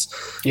place,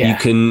 you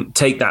can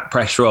take that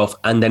pressure off,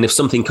 and then if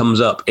something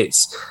comes up,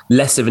 it's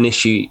less of an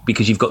issue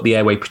because you've got the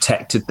airway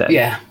protected then.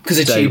 Yeah, because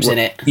the tube's in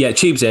it. Yeah,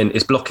 tube's in.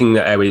 It's blocking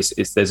the airway.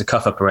 There's a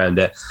cuff up around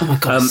it. Oh my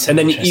God, and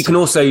then you can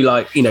also,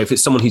 like, you know, if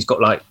it's someone who's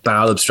got like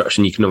bowel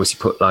obstruction, you can obviously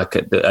put like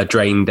a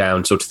drain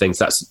down sort of thing.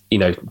 So that's, you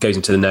know, goes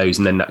into the nose,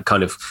 and then that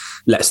kind of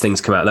lets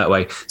things come out that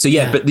way. So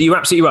but you're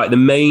absolutely right. The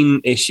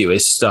main issue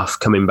is stuff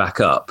coming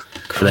back up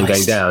and then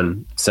going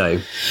down.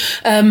 So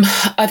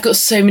I've got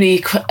so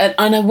many,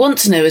 and I want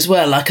to know as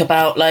well, like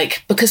about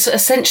like, because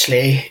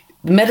essentially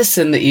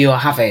medicine that you are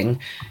having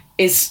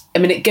is, I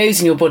mean, it goes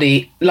in your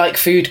body like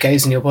food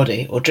goes in your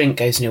body or drink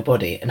goes in your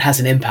body, and has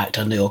an impact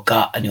on your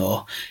gut and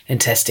your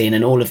intestine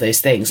and all of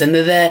those things. And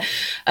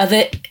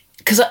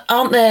because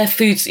aren't there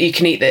foods that you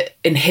can eat that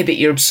inhibit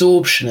your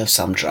absorption of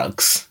some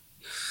drugs?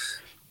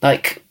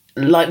 Like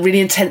really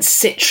intense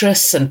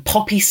citrus and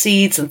poppy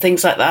seeds and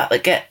things like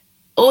that get,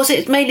 or is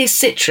it mainly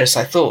citrus?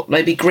 I thought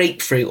maybe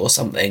grapefruit or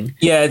something.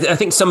 Yeah, I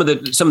think some of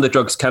the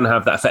drugs can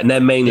have that effect, and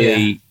they're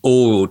mainly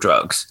oral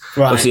drugs.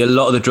 Right. Obviously, a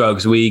lot of the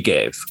drugs we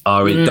give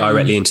are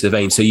directly into the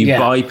vein, so you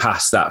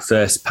bypass that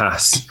first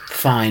pass.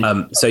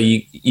 Fine. So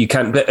you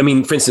can. But I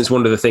mean, for instance,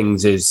 one of the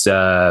things is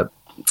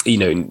you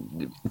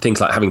know, things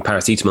like having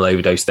paracetamol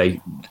overdose.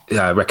 They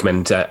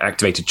recommend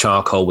activated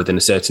charcoal within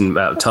a certain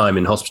amount of time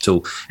in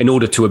hospital in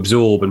order to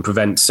absorb and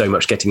prevent so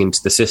much getting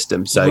into the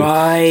system. So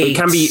it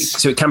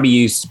can be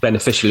used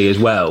beneficially as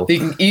well.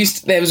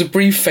 There was a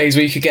brief phase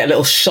where you could get a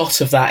little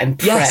shot of that in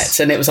Pret,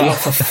 and it was like, oh,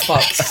 for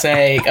fuck's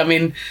sake. I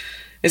mean,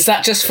 is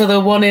that just for the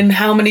one in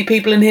how many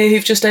people in here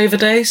who've just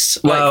overdosed?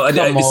 Well, like,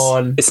 come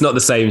on. It's not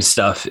the same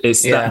stuff.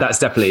 That's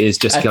definitely is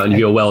just kind of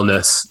your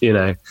wellness, you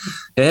know.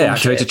 Yeah,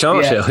 activated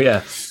charcoal.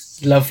 Yeah.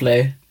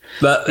 Lovely.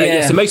 But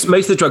so most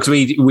of the drugs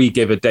we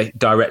give are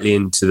directly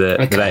into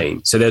the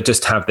vein. So they'll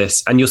just have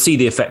this, and you'll see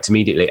the effect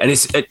immediately. And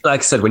it's like I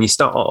said, when you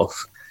start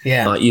off,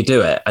 like you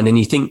do it, and then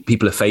you think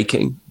people are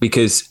faking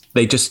because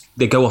they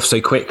go off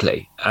so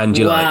quickly, and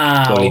you're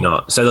like, totally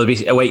not. So they'll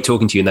be awake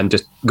talking to you, and then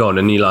just gone,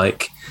 and you're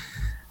like,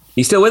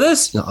 you still with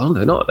us? No,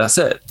 they're not. That's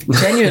it.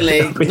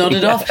 Genuinely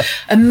nodded off.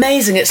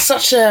 Amazing. It's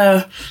such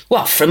a,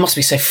 well, it must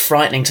be so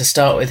frightening to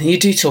start with. And you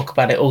do talk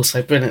about it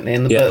also brilliantly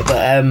in the book.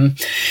 But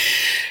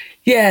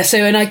so,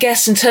 and I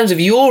guess in terms of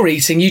your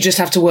eating, you just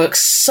have to work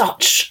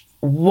such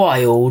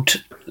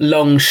wild,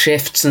 long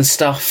shifts and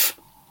stuff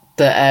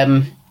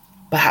that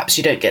perhaps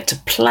you don't get to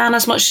plan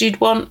as much as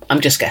you'd want. I'm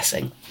just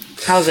guessing.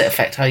 How does it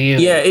affect how you...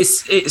 Yeah,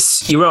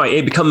 it's you're right.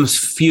 It becomes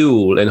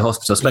fuel in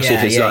hospital, especially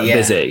if it's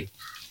busy.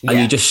 and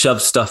you just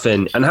shove stuff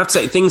in. And I have to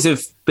say, things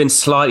have been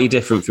slightly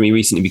different for me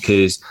recently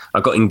because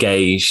I got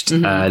engaged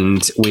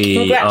and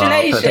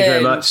Congratulations. Thank you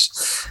very much.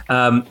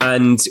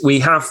 And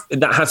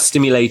that has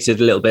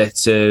stimulated a little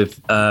bit of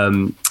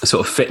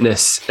sort of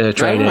fitness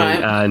training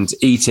and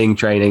eating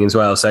training as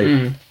well.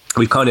 So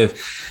we've kind of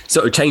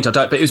sort of changed our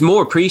diet, but it was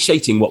more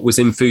appreciating what was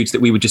in foods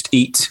that we would just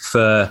eat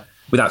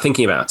without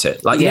thinking about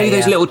it. Like,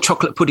 those little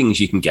chocolate puddings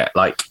you can get,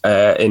 like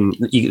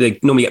they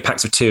normally get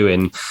packs of 2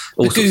 in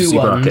all sorts of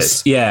supermarkets.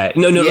 Ones. Yeah.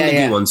 No, not the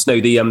good ones. No,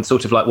 the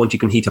sort of like ones you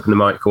can heat up in the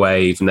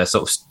microwave, and they're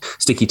sort of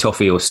sticky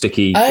toffee or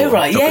sticky. Oh,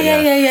 right. Chocolate,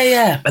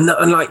 yeah. And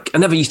like, I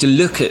never used to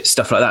look at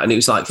stuff like that, and it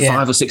was like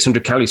 500 or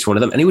 600 calories for one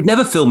of them, and it would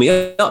never fill me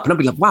up. And I'd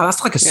be like, wow,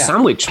 that's like a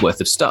sandwich worth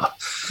of stuff.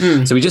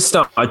 So we just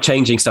started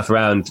changing stuff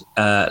around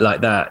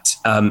like that.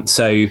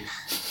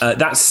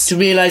 That's to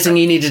realising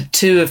you needed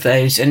 2 of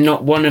those and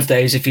not 1 of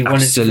those if you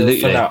wanted to feel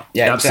full up.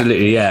 Yeah,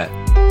 absolutely, exactly. yeah.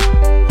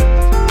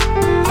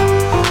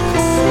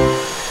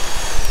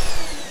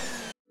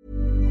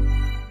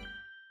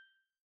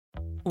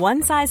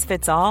 One size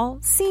fits all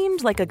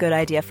seemed like a good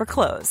idea for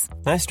clothes.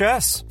 Nice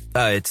dress.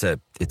 It's a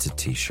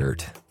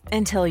t-shirt.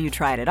 Until you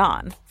tried it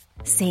on.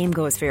 Same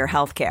goes for your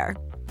healthcare.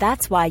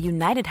 That's why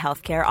United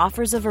Healthcare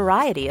offers a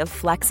variety of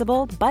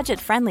flexible,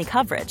 budget-friendly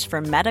coverage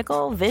for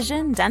medical,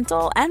 vision,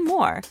 dental, and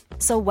more.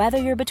 So whether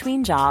you're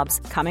between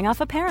jobs, coming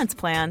off a parent's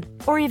plan,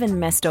 or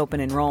even missed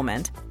open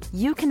enrollment,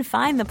 you can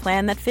find the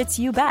plan that fits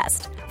you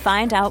best.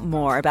 Find out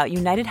more about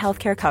United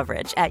Healthcare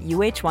coverage at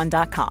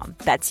UH1.com.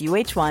 That's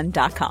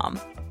UH1.com.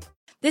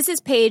 This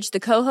is Paige, the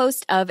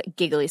co-host of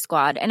Giggly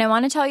Squad, and I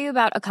want to tell you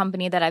about a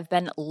company that I've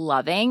been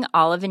loving,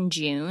 Olive &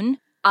 June.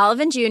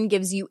 Olive & June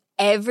gives you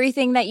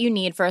everything that you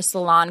need for a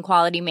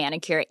salon-quality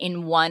manicure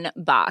in one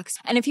box.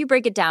 And if you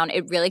break it down,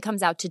 it really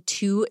comes out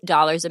to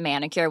 $2 a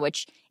manicure,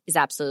 which is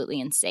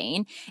absolutely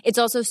insane. It's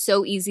also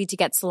so easy to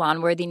get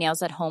salon-worthy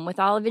nails at home with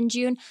Olive &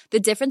 June. The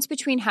difference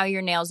between how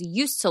your nails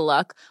used to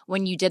look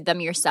when you did them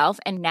yourself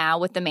and now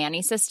with the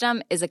Mani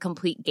system is a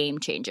complete game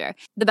changer.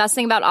 The best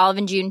thing about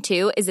Olive & June,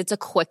 too, is it's a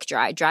quick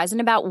dry. Dries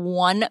in about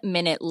 1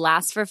 minute,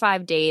 lasts for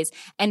 5 days,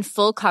 and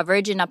full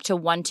coverage in up to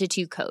 1 to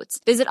 2 coats.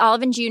 Visit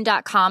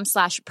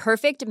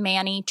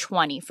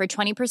oliveandjune.com/perfectmani20 for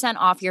 20%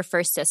 off your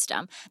first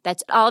system.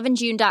 That's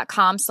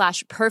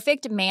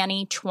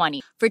oliveandjune.com/perfectmani20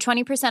 for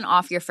 20%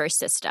 off your first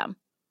system.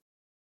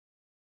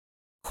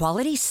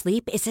 Quality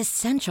sleep is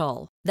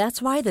essential.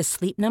 That's why the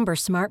Sleep Number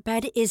Smart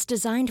Bed is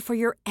designed for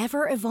your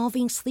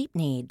ever-evolving sleep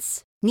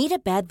needs. Need a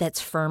bed that's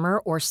firmer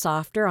or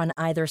softer on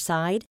either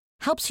side?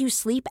 Helps you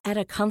sleep at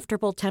a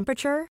comfortable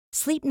temperature?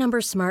 Sleep Number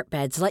Smart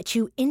Beds let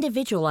you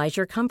individualize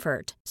your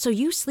comfort, so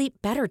you sleep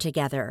better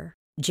together.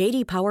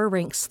 J.D. Power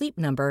ranks Sleep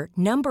Number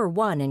number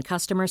 1 in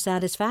customer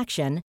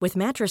satisfaction with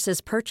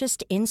mattresses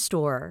purchased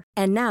in-store.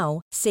 And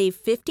now, save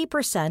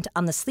 50%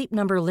 on the Sleep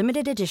Number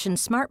Limited Edition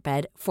Smart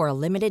Bed for a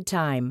limited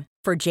time.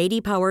 For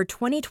J.D. Power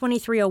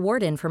 2023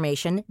 award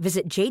information,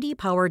 visit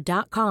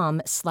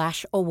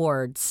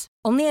jdpower.com/awards.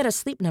 Only at a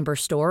Sleep Number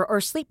store or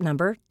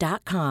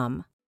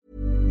sleepnumber.com.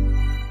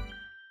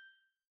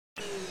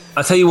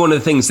 I'll tell you one of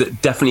the things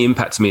that definitely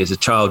impacted me as a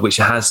child, which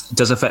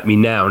does affect me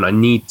now, and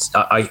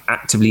I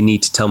actively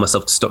need to tell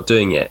myself to stop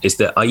doing it, is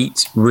that I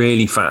eat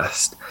really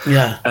fast.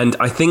 Yeah. And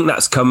I think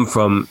that's come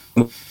from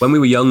when we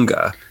were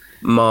younger.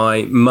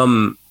 My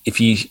mum, if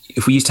we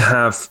used to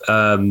have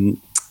a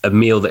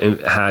meal that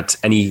had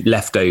any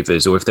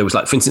leftovers, or if there was,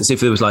 like, for instance, if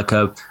there was like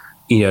a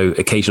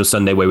occasional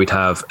Sunday where we'd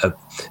have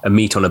a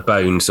meat on a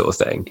bone sort of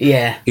thing.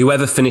 Yeah.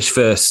 Whoever finished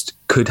first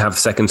could have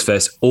seconds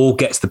first or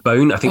gets the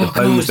bone. I think the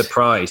bone was the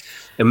prize.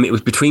 And it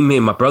was between me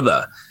and my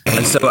brother.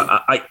 And so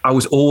I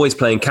was always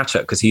playing catch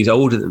up because he's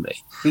older than me.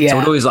 Yeah. So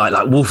I'd always like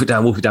wolf it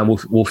down.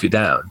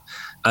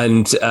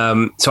 And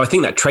so I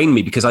think that trained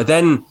me, because I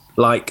then,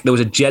 like, there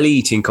was a jelly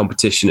eating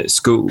competition at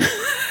school.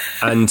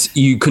 And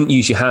you couldn't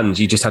use your hands,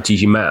 you just had to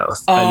use your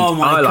mouth. Oh,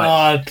 my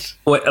God.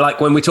 Like,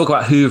 when we talk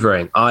about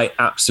hoovering, I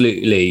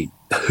absolutely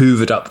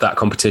hoovered up that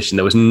competition.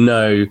 There was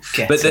no...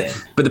 But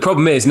the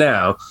problem is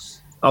now,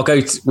 I'll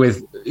go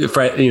with, if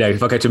I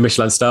go to a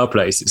Michelin star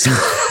place, it's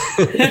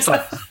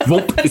like,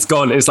 whoop, it's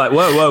gone. It's like,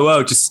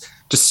 whoa, just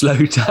slow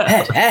down.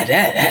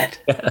 Head.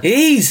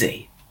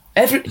 Easy.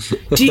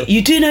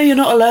 You do know you're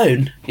not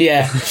alone.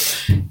 Yeah,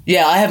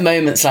 I have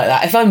moments like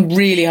that. If I'm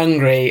really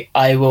hungry,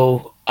 I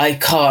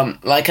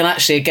can't. Like, and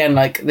actually, again,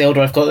 like, the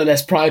older I've got, the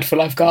less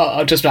prideful I've got.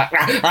 I'll just be like,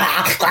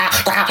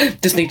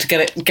 just need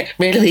to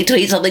really need to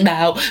eat something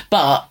now.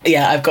 But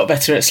yeah, I've got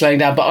better at slowing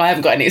down. But I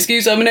haven't got any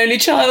excuse. I'm an only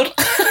child.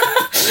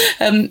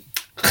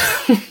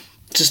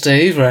 Just a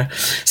hooverer.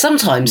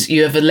 Sometimes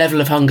you have a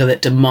level of hunger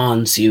that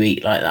demands you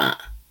eat like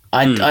that.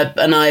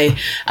 I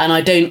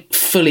don't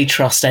fully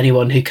trust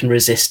anyone who can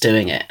resist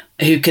doing it.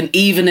 Who can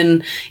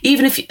even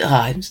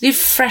if you're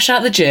fresh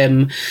out the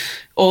gym,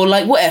 or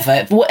like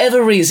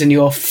whatever reason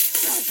you're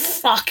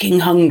fucking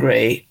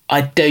hungry,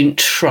 I don't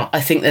trust. I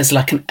think there's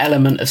like an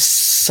element of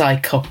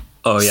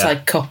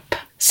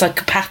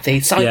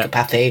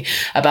psychopathy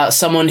about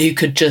someone who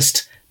could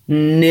just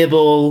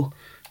nibble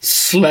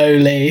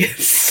slowly,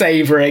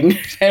 savouring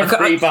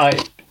every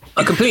bite.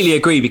 I completely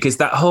agree, because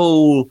that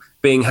whole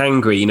being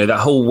hangry, that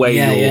whole way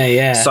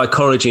your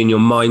psychology and your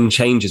mind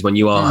changes when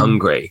you are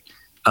hungry,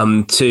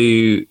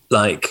 to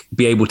like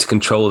be able to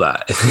control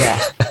that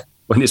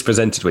when it's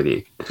presented with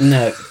you.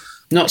 No,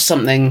 not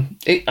something.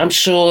 I'm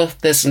sure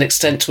there's an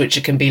extent to which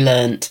it can be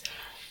learnt,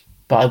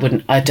 but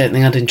I don't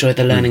think I'd enjoy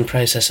the learning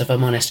process, if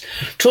I'm honest.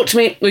 Talk to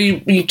me. Well,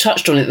 you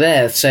touched on it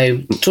there,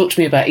 so talk to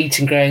me about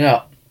eating growing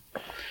up.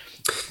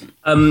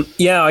 I'm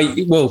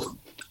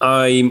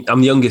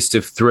the youngest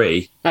of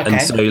three. Okay.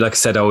 And so, like I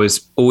said, I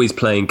was always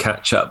playing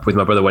catch up with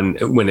my brother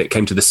when it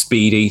came to the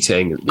speed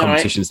eating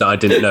competitions that I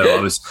didn't know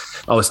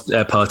I was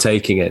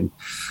partaking in.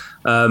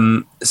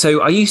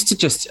 So I used to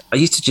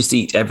just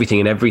eat everything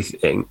and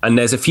everything. And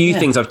there's a few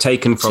things I've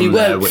taken from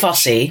there. So you weren't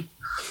fussy?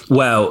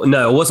 Well,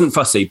 no, I wasn't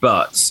fussy,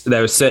 but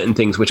there are certain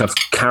things which I've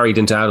carried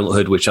into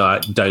adulthood which I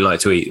don't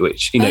like to eat,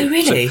 which, Oh,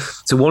 really?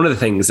 So one of the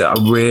things that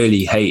I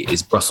really hate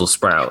is Brussels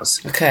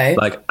sprouts. Okay.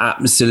 Like,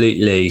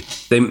 absolutely.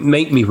 They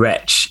make me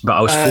retch, but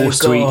I was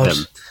forced to eat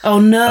them. Oh,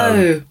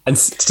 no. And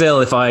still,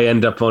 if I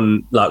end up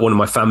on like one of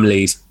my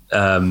family's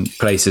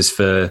places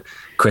for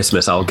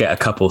Christmas, I'll get a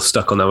couple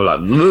stuck on there. Like,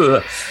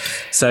 ugh.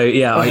 So,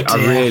 yeah, I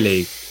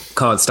really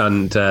can't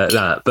stand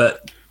that.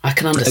 But I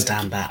can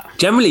understand that.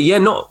 Generally,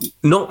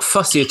 not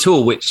fussy at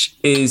all, which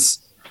is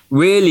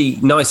really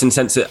nice in the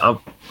sense that I'm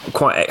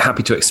quite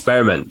happy to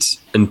experiment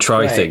and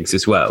try things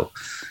as well.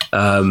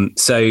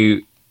 So,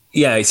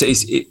 yeah,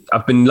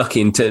 I've been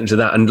lucky in terms of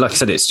that. And like I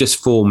said, it's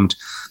just formed,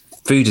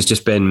 food has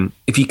just been,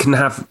 if you can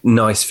have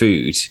nice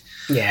food,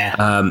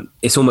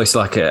 it's almost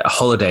like a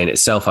holiday in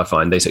itself, I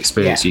find, those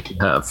experiences you can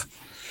have.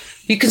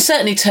 You can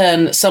certainly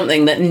turn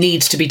something that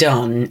needs to be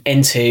done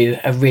into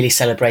a really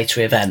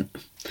celebratory event.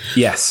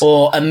 Yes.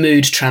 Or a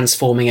mood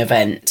transforming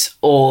event,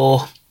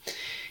 or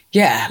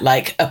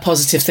like a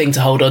positive thing to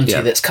hold on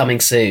to that's coming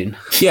soon.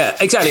 Yeah,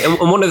 exactly. And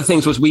one of the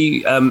things was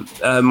we,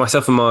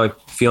 myself and my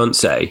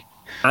fiance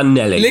and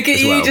Nelly. Look at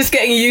you just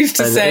getting used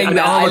to saying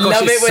that. I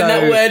love it when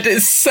that word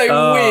is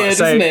so weird,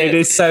 isn't it? It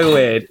is so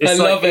weird. I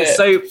love it.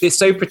 It's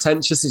so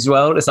pretentious as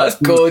well. It's like,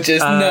 that's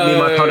gorgeous. No. Me and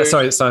my partner,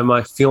 sorry,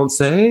 my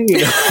fiance.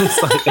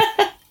 It's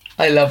like,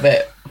 I love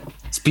it.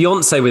 It's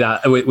Beyonce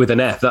with an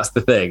F. That's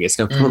the thing. It's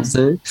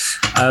Beyonce.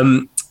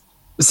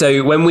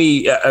 So when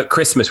at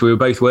Christmas, we were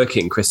both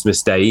working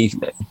Christmas Day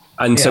evening.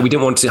 And so we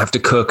didn't want to have to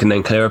cook and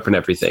then clear up and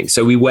everything.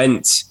 So we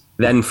went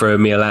then for a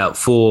meal out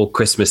for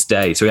Christmas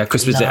Day. So we had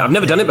Christmas Day. I've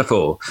never done it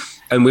before.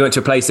 And we went to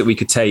a place that we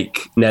could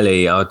take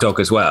Nelly, our dog,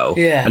 as well.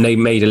 Yeah. And they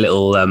made a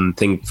little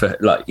thing for,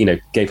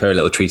 gave her a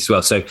little treat as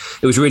well. So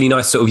it was really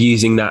nice sort of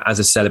using that as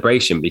a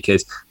celebration,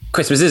 because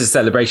Christmas is a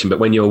celebration, but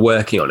when you're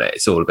working on it,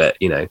 it's all a bit,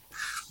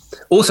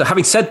 Also,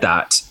 having said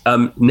that,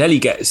 Nelly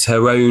gets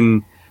her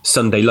own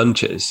Sunday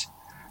lunches.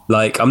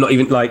 I'm not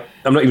even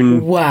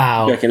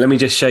wow. joking. Let me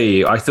just show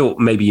you. I thought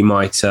maybe you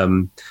might.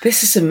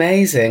 This is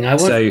amazing. I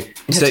want you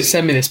to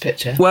send me this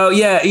picture. Well,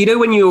 yeah,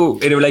 when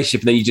you're in a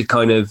relationship and then you just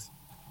kind of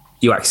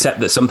you accept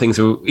that some things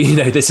are,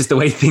 this is the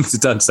way things are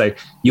done. So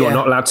you are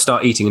not allowed to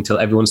start eating until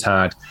everyone's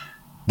had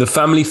the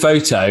family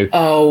photo.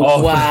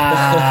 Oh,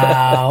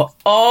 wow.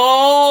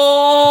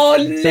 Oh,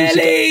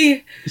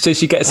 Nelly. So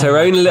she gets her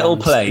own little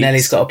plate.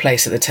 Nelly's got a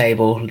place at the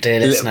table, dear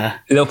listener.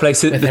 Little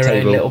place at the table. With her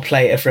own little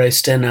plate of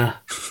roast dinner.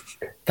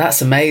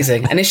 That's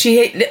amazing. And is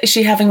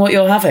she having what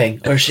you're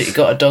having? Or has she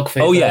got a dog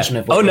food version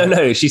of what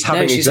no. She's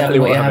having exactly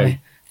what you're having.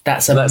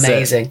 That's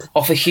amazing. That's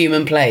off a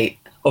human plate.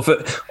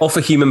 Off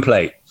a human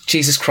plate.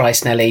 Jesus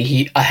Christ,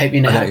 Nelly. I hope you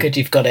know how good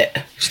you've got it.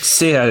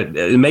 See how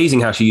amazing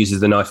how she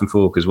uses the knife and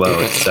fork as well.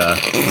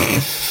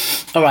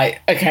 It's all right.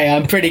 Okay,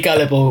 I'm pretty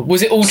gullible.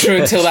 Was it all true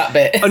until that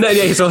bit? Oh no,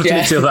 yeah, it's all true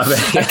until that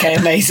bit. Yeah. Okay,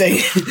 amazing.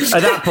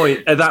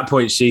 At that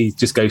point, she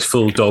just goes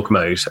full dog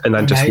mode and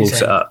then just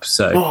wolves it up.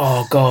 So,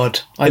 oh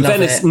God, I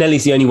love it.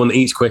 Nellie's the only one that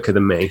eats quicker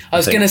than me. I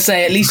was going to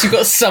say, at least you've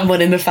got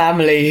someone in the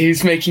family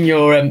who's making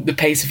your the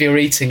pace of your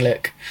eating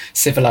look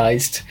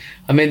civilized.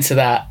 I'm into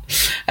that.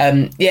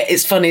 Yeah,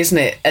 it's funny, isn't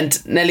it?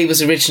 And Nelly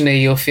was originally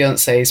your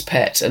fiance's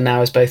pet and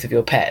now is both of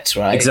your pets,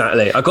 right?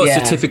 Exactly. I got a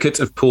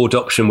certificate of poor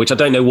adoption, which I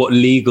don't know what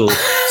legal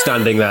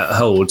standing that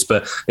holds,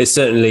 but it's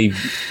certainly,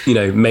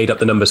 made up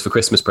the numbers for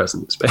Christmas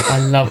presents. I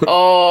love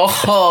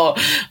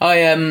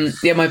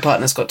my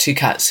partner's got 2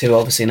 cats who are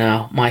obviously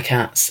now my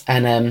cats.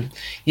 And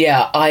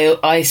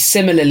I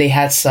similarly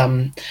had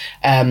some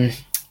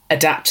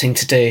adapting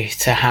to do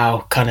to how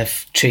kind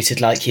of treated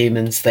like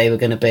humans they were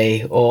going to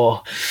be,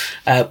 but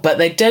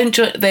they don't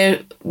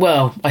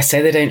I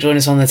say they don't join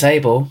us on the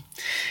table.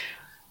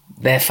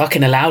 They're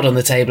fucking allowed on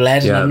the table,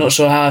 Ed, and I'm not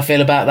sure how I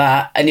feel about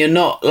that. And you're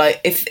not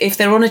if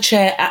they're on a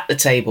chair at the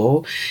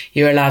table,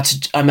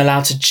 I'm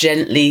allowed to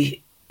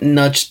gently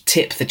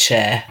tip the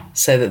chair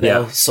so that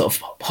they'll sort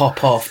of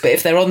hop off. But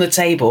if they're on the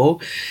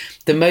table,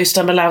 the most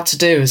I'm allowed to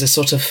do is a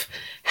sort of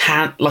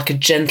hand, like a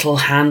gentle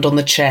hand on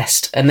the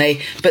chest, and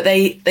they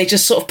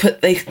just sort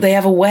of they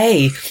have a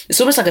way. It's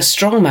almost like a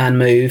strongman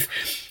move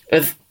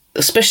of,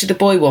 especially the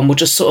boy one will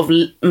just sort of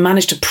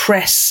manage to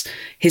press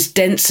his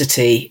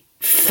density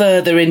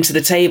further into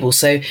the table,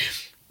 and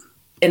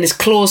his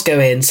claws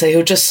go in, so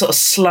he'll just sort of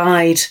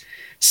slide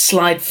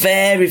slide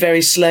very,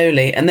 very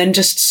slowly, and then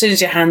just as soon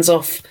as your hand's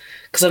off,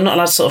 because I'm not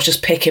allowed to sort of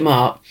just pick him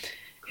up,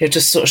 he'll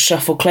just sort of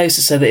shuffle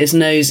closer so that his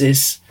nose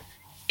is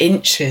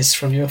inches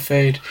from your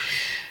food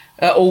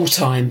at all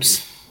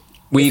times.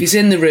 If he's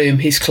in the room,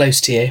 he's close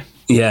to you.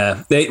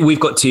 Yeah, we've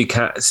got 2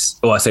 cats.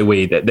 Well, I say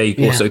we, that they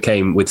also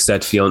came with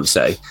said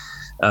fiance.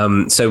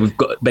 So we've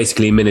got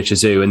basically a miniature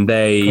zoo, and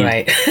they...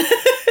 Right.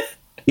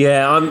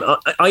 Yeah,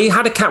 I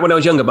had a cat when I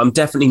was younger, but I'm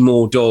definitely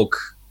more dog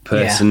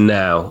person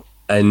now.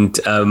 And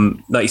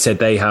like you said,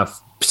 they have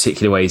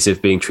particular ways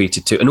of being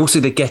treated too. And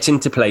also they get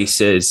into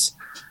places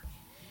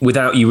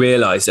without you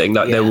realising.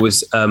 Like there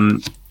was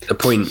a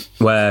point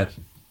where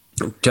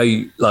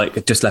Joe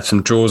just left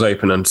some drawers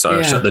open, and so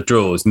I shut the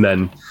drawers, and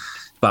then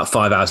about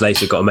 5 hours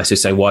later got a message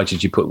saying, why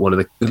did you put one of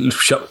the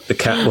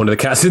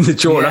cats in the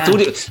drawer? And I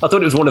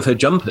thought it was one of her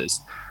jumpers.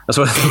 That's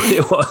what I thought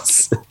it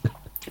was.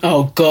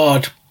 Oh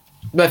God.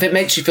 But if it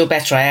makes you feel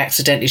better, I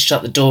accidentally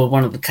shut the door of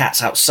one of the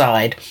cats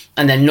outside,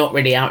 and they're not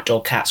really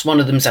outdoor cats. One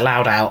of them's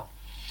allowed out,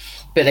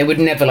 but they would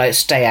never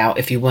stay out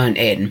if you weren't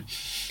in.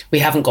 We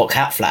haven't got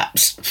cat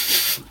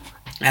flaps.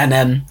 And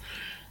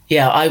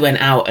I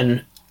went out,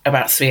 and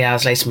about 3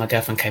 hours later my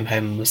girlfriend came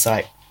home and was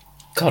like,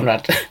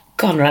 Conrad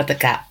the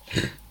cat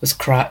was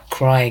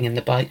crying in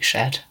the bike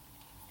shed.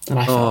 And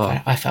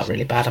I felt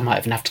really bad. I might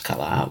even have to cut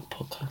that out of the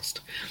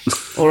podcast.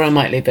 Or I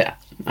might leave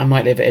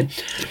it in.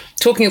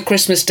 Talking of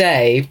Christmas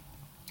Day,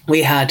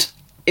 we had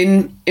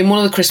in one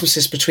of the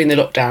Christmases between the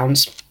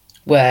lockdowns,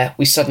 where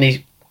we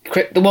suddenly,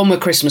 the one where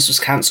Christmas was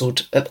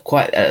cancelled at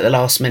the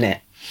last minute,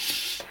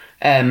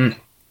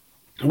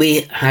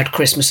 we had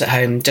Christmas at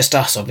home, just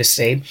us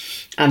obviously,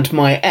 and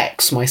my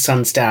ex, my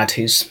son's dad,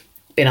 who's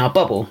in our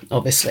bubble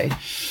obviously,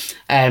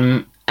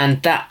 and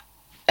that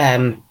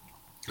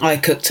I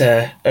cooked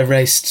a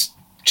roast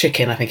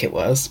chicken, I think it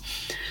was,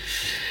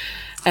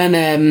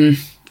 and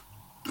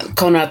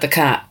Conrad the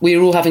cat, we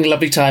were all having a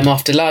lovely time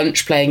after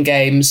lunch playing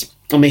games,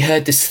 and we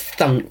heard this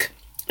thunk,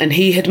 and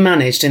he had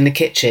managed in the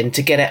kitchen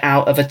to get it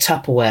out of a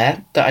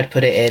Tupperware that I'd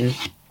put it in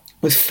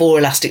with 4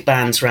 elastic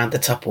bands around the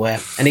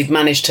Tupperware, and he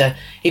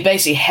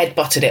basically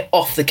headbutted it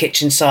off the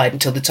kitchen side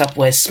until the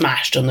Tupperware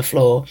smashed on the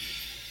floor,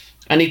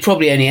 and he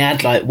probably only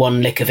had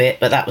 1 lick of it,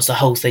 but that was the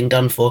whole thing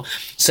done for.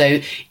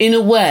 So in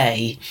a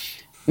way,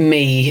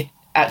 me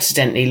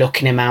accidentally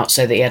locking him out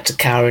so that he had to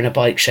cower in a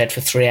bike shed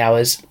for 3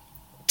 hours,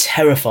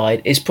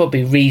 terrified, is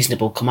probably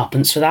reasonable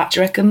comeuppance for that, do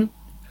you reckon?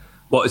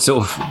 What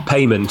sort of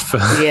payment for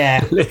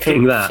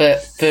licking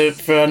that?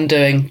 For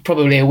undoing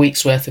probably a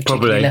week's worth of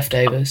chicken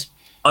leftovers.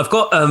 I've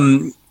got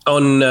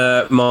on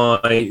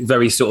my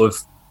very sort of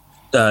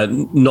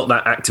not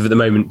that active at the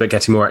moment, but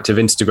getting more active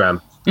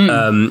Instagram.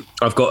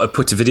 I've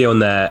put a video on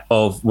there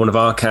of one of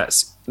our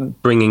cats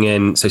bringing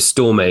in, so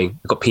Stormy,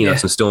 I've got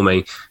Peanuts and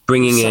Stormy,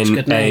 bringing in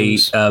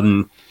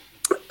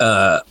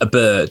a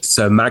bird,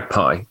 so a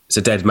magpie. It's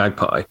a dead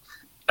magpie.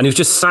 And he was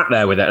just sat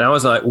there with it. And I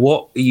was like,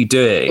 what are you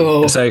doing?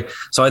 Oh. So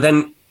I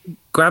then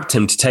grabbed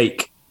him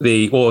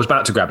I was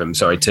about to grab him,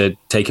 to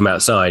take him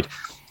outside.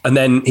 And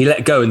then he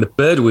let go, and the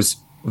bird was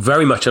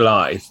very much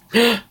alive.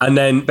 And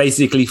then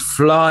basically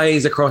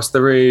flies across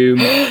the room,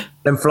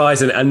 then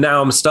flies in, and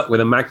now I'm stuck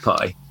with a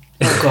magpie.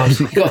 Oh God,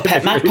 you've got a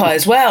pet magpie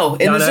as well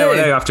in the zoo. I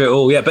know, after it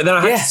all, yeah. But then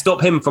I had to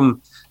stop him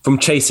from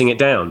chasing it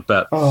down.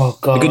 But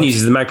the good news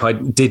is the magpie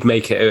did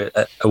make it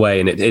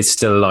away, and it is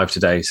still alive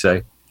today.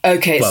 So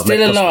okay, it's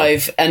still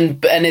alive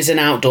and is an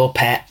outdoor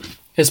pet.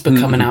 Has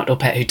become an outdoor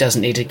pet who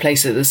doesn't need a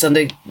place at the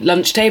Sunday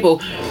lunch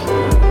table.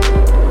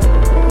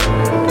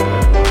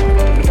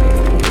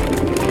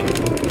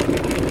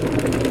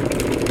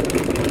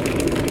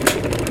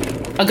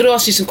 I'm going to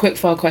ask you some quick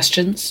fire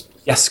questions.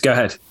 Yes, go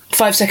ahead.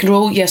 5-second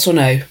rule, yes or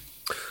no?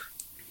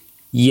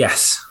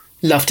 Yes.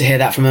 Love to hear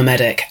that from a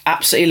medic.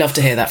 Absolutely love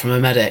to hear that from a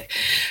medic.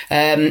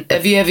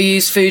 Have you ever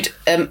used food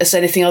as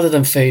anything other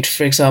than food,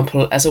 for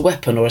example, as a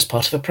weapon or as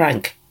part of a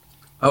prank?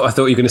 Oh, I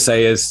thought you were going to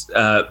say as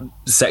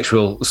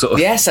sexual sort of...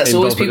 Yes, that's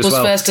always people's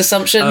first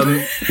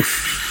assumption.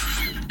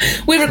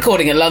 We're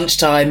recording at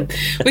lunchtime.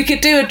 We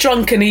could do a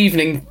drunken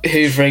evening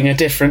hoovering a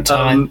different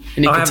time.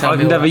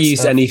 I've never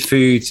used any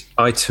food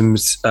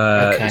items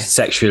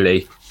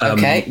sexually.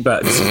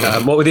 But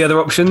what were the other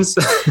options?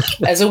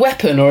 As a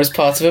weapon or as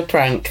part of a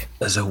prank?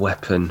 As a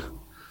weapon.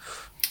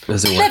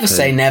 Never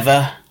say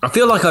never. I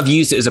feel like I've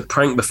used it as a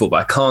prank before, but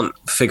I can't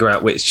figure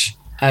out which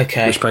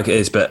prank it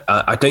is. But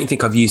I don't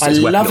think I've used it as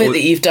a weapon. I love it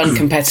that you've done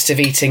competitive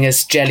eating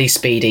as jelly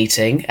speed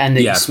eating and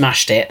that you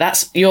smashed it.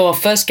 That's your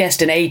first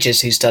guest in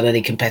ages who's done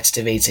any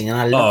competitive eating, and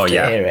I love to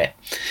hear it.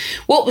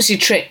 What was your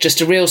trick?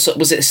 Just a real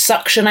was it a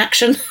suction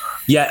action?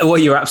 Yeah, well,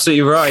 you're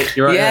absolutely right.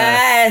 You're right.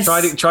 Yes.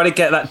 Try to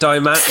get that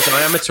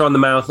diameter on the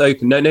mouth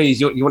open. No,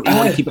 you want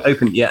to keep it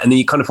open. Yeah, and then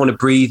you kind of want to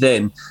breathe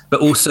in, but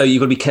also you've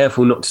got to be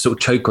careful not to sort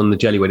of choke on the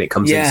jelly when it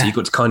comes in. So you've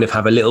got to kind of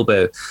have a little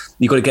bit.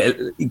 You've got to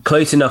get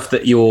close enough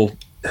that you're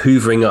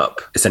hoovering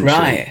up, essentially.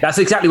 Right. That's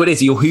exactly what it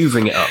is. You're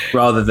hoovering it up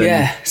rather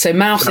than... So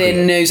mouth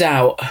in, nose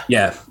out.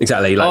 Yeah,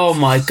 exactly. Oh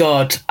my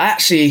God. I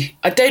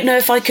don't know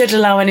if I could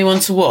allow anyone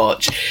to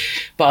watch,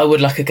 but I would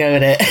like a go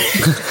at it.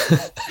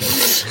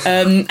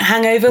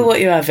 Hangover, what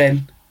are you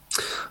having?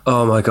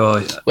 Oh my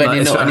God. When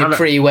you're not on your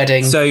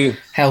pre-wedding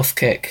health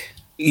kick.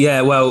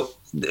 Yeah, well,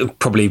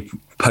 probably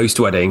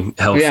post-wedding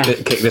health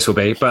kick this will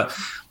be. But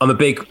I'm a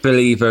big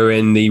believer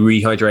in the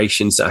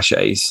rehydration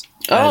sachets.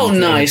 Oh,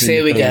 nice.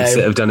 Here we go.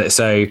 That have done it.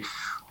 So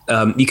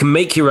you can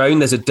make your own.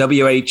 There's a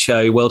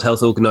WHO, World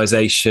Health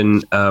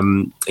Organization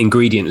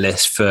ingredient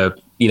list for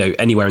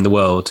anywhere in the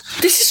world.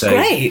 This is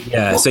great.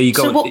 Yeah.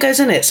 So what goes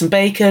in it? Some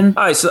bacon?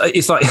 Oh,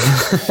 it's like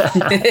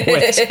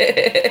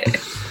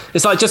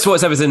it's like just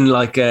whatever's in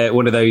like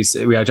one of those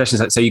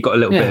rehydrations. So you've got a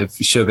little bit of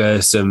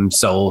sugar, some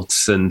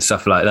salts and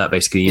stuff like that.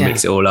 Basically, you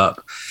mix it all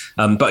up.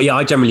 But yeah,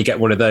 I generally get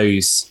one of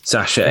those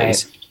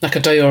sachets. Right. Like a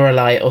Diora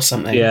Light or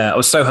something. Yeah, I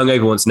was so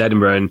hungover once in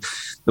Edinburgh and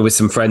with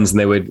some friends, and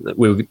we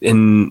were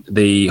in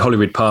the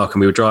Hollywood Park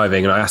and we were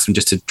driving, and I asked them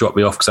just to drop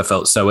me off because I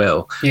felt so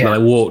ill. Yeah. And I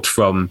walked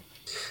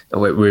we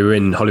were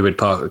in Hollywood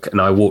Park,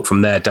 and I walked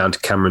from there down to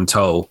Cameron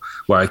Toll,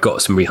 where I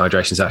got some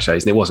rehydration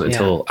sachets, and it wasn't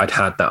until I'd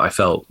had that I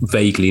felt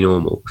vaguely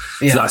normal.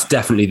 So that's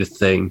definitely the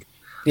thing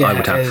I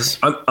would have.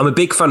 I'm a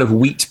big fan of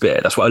wheat beer.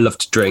 That's what I love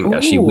to drink.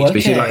 Actually, wheat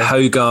beer, like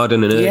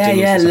Hoegaarden and Erding.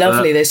 Yeah,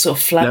 lovely. They're sort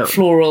of flat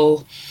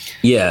floral.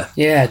 Yeah,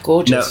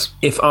 gorgeous. Now,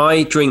 if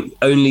I drink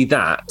only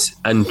that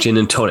and gin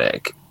and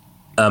tonic,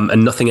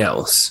 and nothing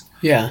else,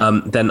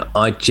 then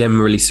I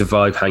generally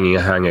survive hanging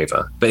a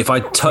hangover. But if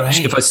I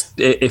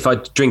if I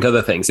drink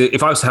other things,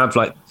 if I was to have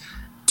like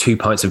 2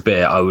 pints of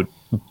beer, I would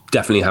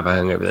definitely have a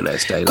hangover the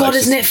next day. God,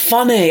 isn't it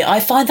funny? I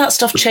find that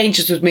stuff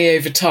changes with me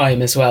over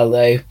time as well,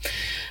 though.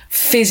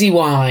 Fizzy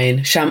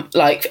wine,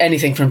 like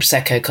anything from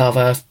Prosecco,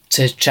 Cava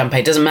to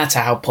champagne, doesn't matter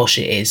how posh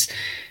it is.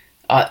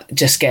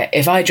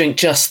 If I drink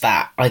just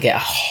that, I get a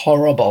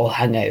horrible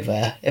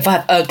hangover. If I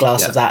have a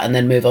glass of that and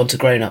then move on to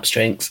grown-ups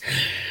drinks,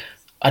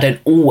 I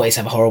don't always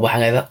have a horrible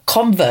hangover.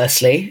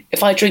 Conversely,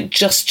 if I drink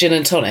just gin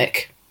and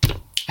tonic,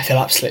 I feel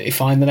absolutely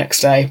fine the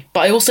next day.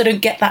 But I also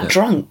don't get that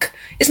drunk.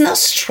 Isn't that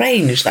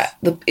strange, that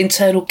the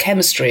internal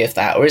chemistry of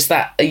that? Or is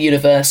that a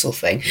universal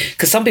thing?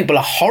 Because some people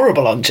are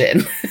horrible on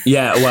gin.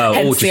 Yeah, well,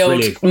 hence the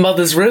old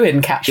mother's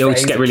ruin catchphrase. They all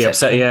just get really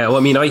upset. Yeah, well,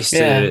 I mean, I used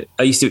to,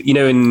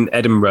 in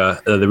Edinburgh,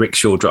 the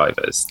rickshaw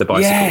drivers, the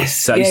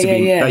bicyclists. That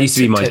used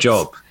to be my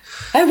job.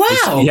 Oh,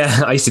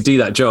 wow. I used to do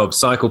that job,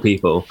 cycle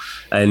people.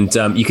 And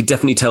you could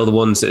definitely tell the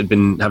ones that had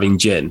been having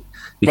gin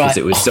because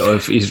it was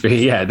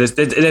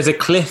there's a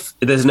cliff,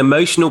 there's an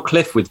emotional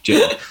cliff with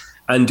gin.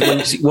 And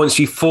once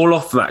you fall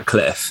off that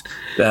cliff,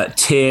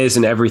 tears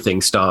and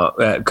everything start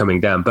coming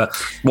down. But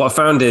what I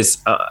found is,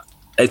 I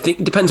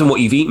think it depends on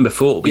what you've eaten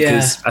before,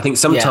 because I think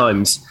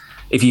sometimes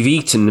if you've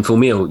eaten a full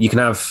meal, you can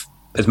have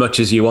as much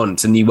as you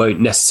want and you won't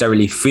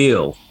necessarily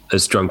feel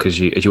as drunk as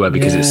you were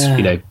because it's,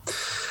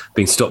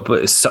 being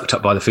sucked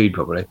up by the food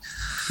probably.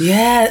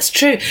 Yeah, it's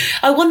true.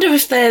 I wonder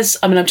if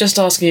I'm just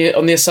asking you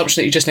on the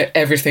assumption that you just know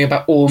everything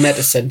about all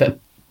medicine, but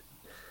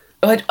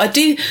I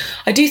do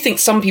think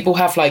some people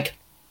have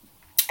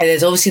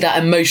there's obviously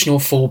that emotional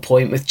fall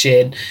point with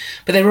gin,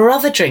 but there are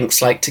other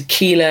drinks like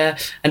tequila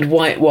and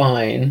white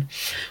wine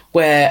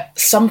where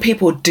some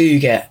people do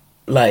get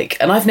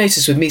and I've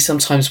noticed with me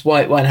sometimes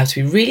white wine have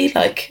to be really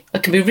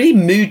it can be really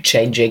mood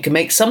changing. It can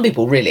make some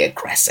people really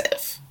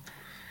aggressive.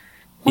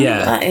 What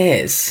that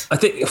is. I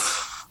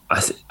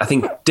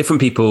think different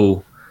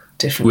people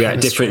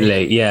react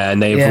differently,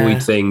 and they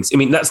avoid things. I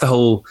mean, that's the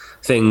whole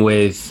thing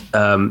with,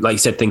 like you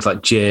said, things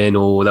like gin,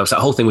 or there was that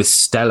whole thing with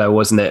Stella,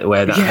 wasn't it,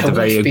 where that had a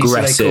very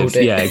aggressive.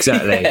 Yeah,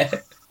 exactly.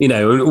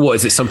 What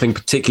is it? Something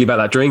particularly about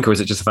that drink, or is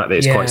it just the fact that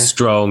it's quite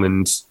strong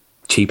and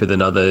cheaper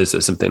than others,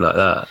 or something like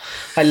that?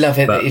 I love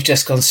it that you've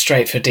just gone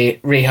straight for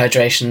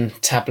rehydration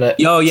tablet.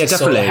 Oh yeah,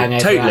 definitely,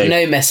 totally.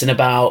 No messing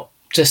about.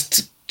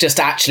 Just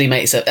actually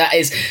makes it.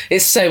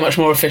 It's so much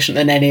more efficient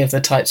than any of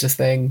the types of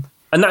thing.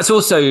 And that's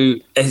also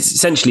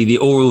essentially the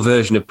oral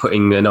version of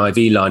putting an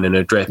IV line and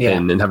a drip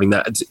in and having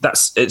that.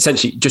 That's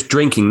essentially just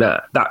drinking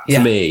that. That, for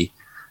me,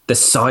 the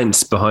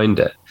science behind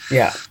it.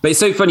 Yeah. But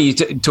it's so funny you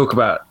talk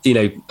about,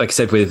 like I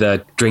said, with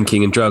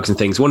drinking and drugs and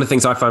things. One of the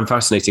things I find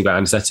fascinating about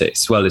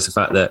anesthetics as well is the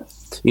fact that,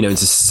 in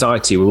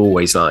society, we're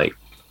always like,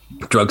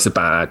 drugs are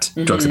bad,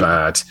 drugs are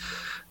bad.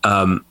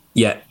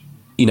 Yet,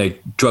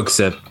 drugs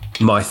are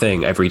my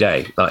thing every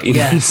day.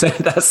 So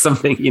that's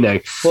something,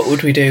 What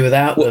would we do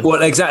without them?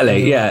 Well,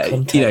 exactly. Yeah.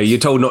 Context. You're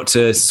told not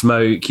to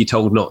smoke. You're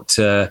told not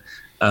to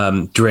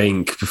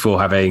drink before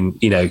having,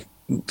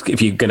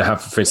 if you're going to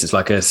have, for instance,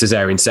 like a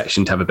cesarean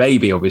section to have a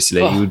baby,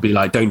 obviously, you would be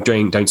like, don't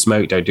drink, don't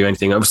smoke, don't do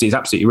anything. Obviously, it's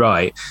absolutely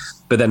right.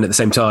 But then at the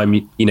same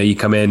time, you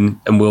come in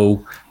and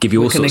we'll give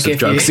you all sorts of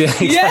drugs.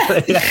 Yeah.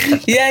 We're going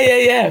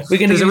to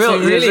give you something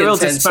really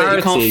intense so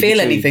you can't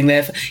feel anything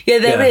there.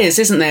 There is,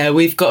 isn't there?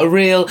 We've got a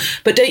real...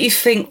 But don't you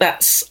think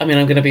that's... I mean,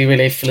 I'm going to be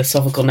really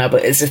philosophical now,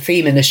 but it's a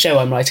theme in the show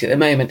I'm writing at the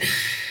moment.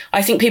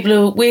 I think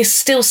we're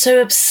still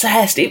so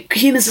obsessed.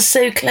 Humans are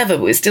so clever,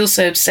 but we're still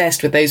so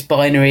obsessed with those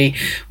binary...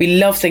 We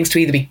love things to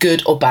either be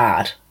good or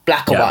bad,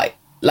 black or white.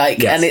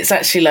 And it's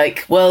actually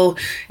like, well,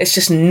 it's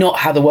just not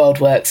how the world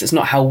works. It's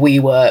not how we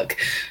work.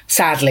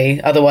 Sadly,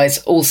 otherwise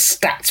all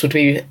stats would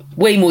be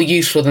way more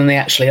useful than they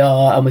actually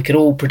are, and we could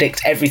all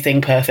predict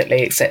everything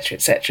perfectly, etc.,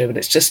 etc. But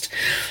it's just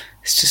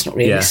not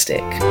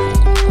realistic.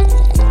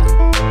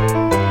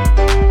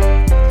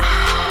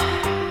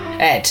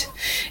 Ed,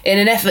 in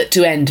an effort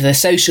to end the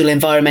social,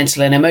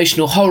 environmental and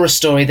emotional horror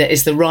story that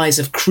is the rise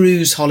of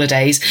cruise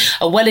holidays,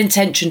 a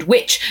well-intentioned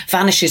witch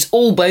vanishes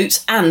all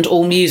boats and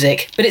all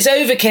music. But it's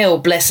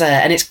overkill, bless her,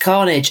 and it's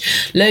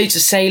carnage. Loads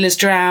of sailors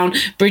drown,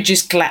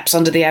 bridges collapse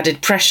under the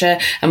added pressure,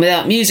 and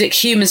without music,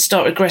 humans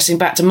start regressing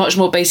back to much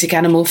more basic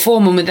animal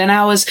form, and within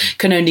hours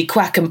can only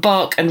quack and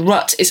bark and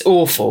rut. It's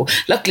awful.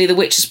 Luckily, the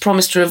witch has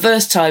promised to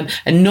reverse time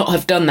and not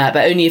have done that,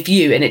 but only if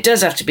you, and it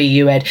does have to be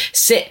you, Ed,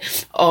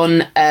 sit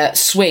on a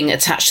swing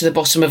attached to the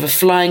bottom of a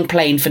flying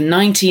plane for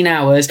 19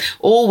 hours,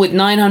 all with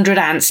 900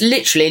 ants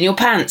literally in your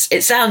pants.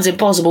 It sounds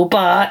impossible,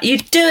 but you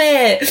do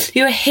it.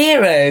 You're a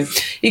hero.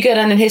 You go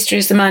down in history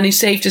as the man who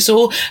saved us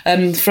all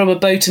from a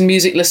boat and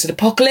musicless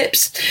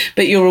apocalypse.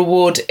 But your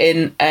reward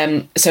in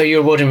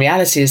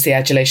reality is the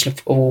adulation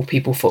of all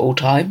people for all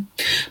time.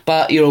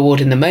 But your reward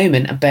in the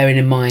moment, and bearing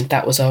in mind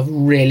that was a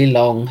really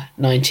long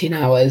 19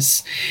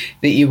 hours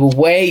that you were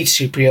way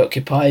too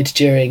preoccupied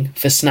during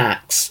for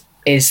snacks,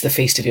 is the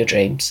feast of your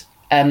dreams.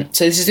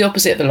 So this is the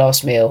opposite of the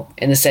last meal,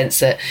 in the sense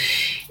that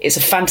it's a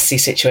fantasy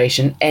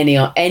situation.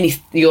 Your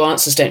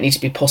answers don't need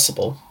to be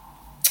possible.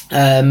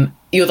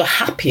 You're the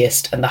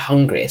happiest and the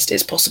hungriest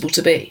it's possible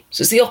to be.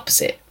 So it's the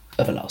opposite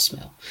of a last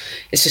meal.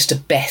 It's just a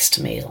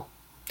best meal.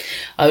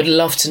 I would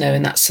love to know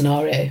in that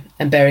scenario,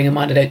 and bearing in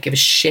mind I don't give a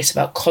shit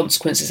about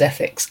consequences,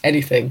 ethics,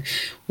 anything,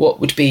 what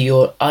would be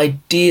your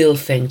ideal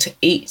thing to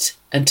eat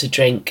and to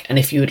drink? And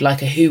if you would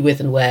like a who,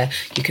 with and where,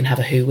 you can have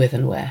a who, with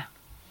and where.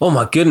 Oh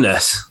my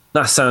goodness.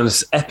 That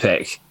sounds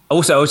epic.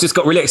 Also, I just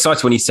got really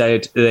excited when you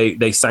said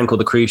they sank all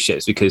the cruise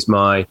ships, because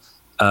my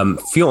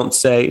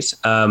fiance's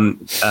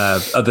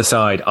other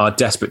side are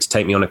desperate to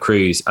take me on a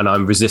cruise, and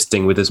I'm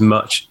resisting with as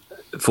much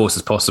force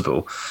as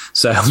possible.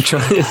 So I'm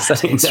trying to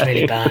say it's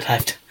really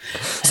bad.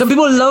 Some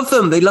people love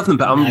them. They love them,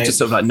 but I'm just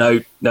sort of like, no,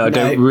 I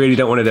don't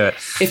want to do it.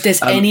 If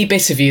there's any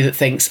bit of you that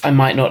thinks I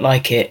might not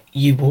like it,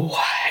 you will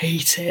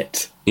hate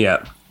it.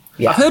 Yeah.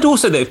 I've heard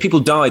also that if people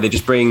die, they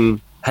just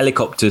bring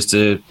helicopters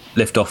to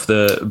lift off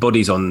the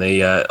bodies on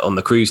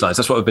the cruise lines.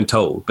 That's what I've been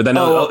told. But then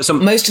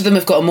most of them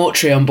have got a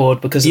mortuary on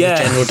board because of the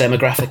general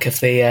demographic of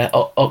the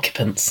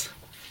occupants.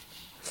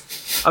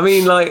 I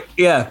mean, like,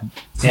 yeah.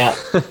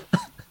 The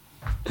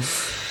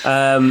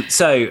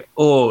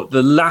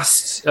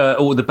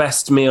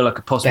best meal I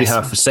could possibly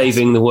have for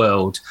saving the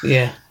world.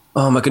 Yeah.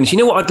 Oh my goodness! You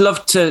know what? I'd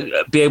love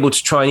to be able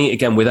to try and eat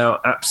again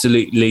without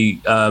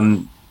absolutely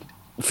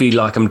feel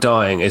like I'm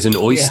dying. Is an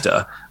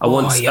oyster.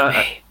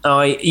 Yeah.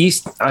 I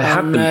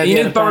had them.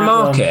 You know, Borough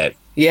Market.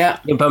 Yeah.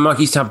 Borough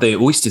Market used to have the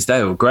oysters there.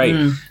 They were great.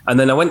 And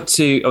then I was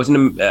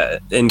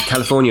in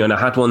California, and I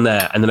had one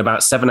there. And then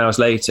about 7 hours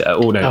later,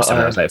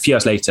 a few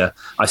hours later,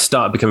 I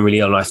started becoming really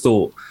ill, and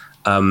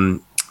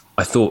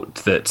I thought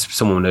that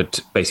someone had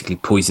basically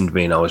poisoned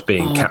me and I was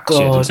being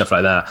captured and stuff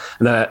like that.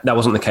 And that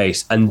wasn't the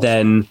case. And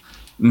then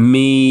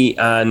me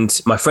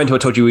and my friend who I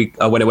told you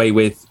I went away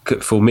with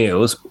for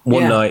meals,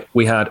 one night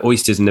we had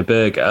oysters and a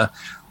burger.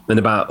 Then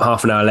about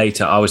half an hour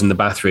later, I was in the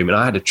bathroom and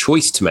I had a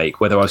choice to make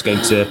whether I was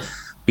going to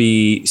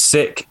be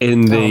sick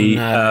in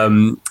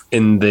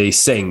the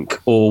sink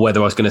or whether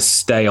I was going to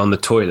stay on the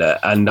toilet.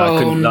 And I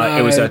couldn't.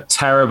 It was a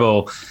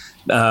terrible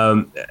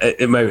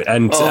moment.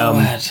 And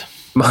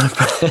my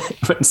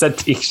friend said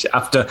to Ish,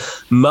 after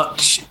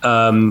much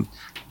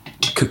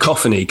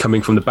cacophony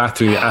coming from the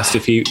bathroom, asked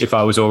if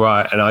I was all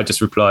right, and I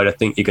just replied, "I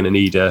think you're going to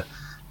need a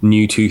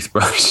new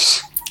toothbrush."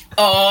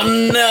 Oh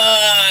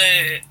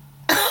no!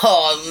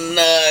 Oh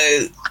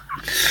no!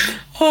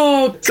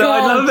 Oh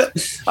god!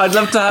 So I'd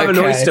love to have an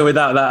oyster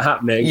without that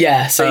happening.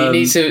 Yeah. So you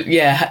need to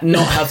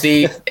not have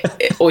the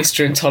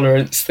oyster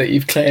intolerance that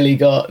you've clearly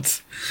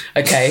got.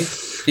 Okay,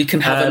 you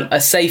can have a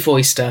safe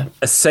oyster.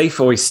 A safe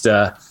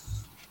oyster.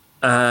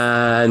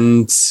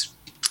 And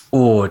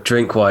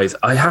drink wise,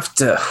 I have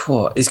to.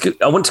 It's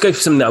good. I want to go for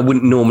something that I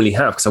wouldn't normally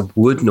have, because I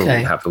would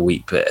normally have a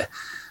wheat beer.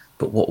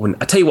 But what wouldn't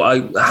I tell you? What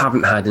I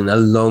haven't had in a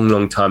long,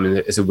 long time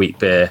as a wheat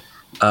beer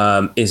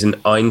is an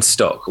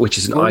Einstock, which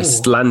is an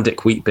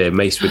Icelandic wheat beer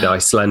made with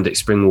Icelandic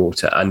spring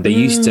water. And they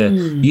used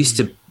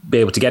to be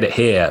able to get it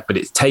here, but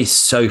it tastes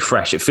so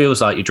fresh. It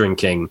feels like you're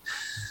drinking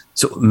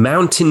sort of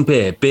mountain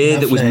beer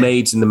that was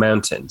made in the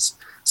mountains.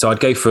 So I'd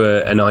go for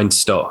an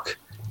Einstock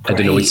and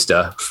an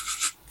oyster.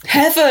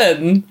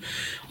 Heaven!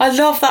 I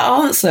love that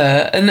answer.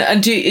 And are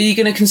you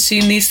going to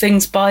consume these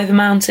things by the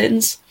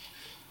mountains?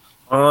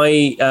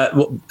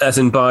 As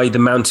in by the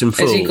mountain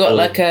full? Have you got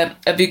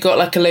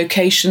like a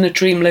location, a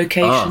dream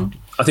location?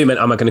 I think you meant,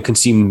 am I going to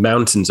consume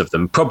mountains of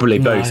them? Probably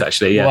both,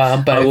 actually. Yeah.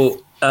 Well,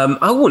 both.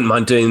 I wouldn't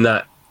mind doing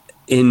that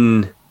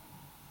I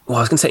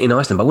was going to say in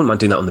Iceland, but I wouldn't mind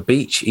doing that on the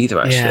beach either,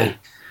 actually.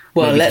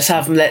 Well,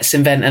 let's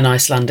invent an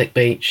Icelandic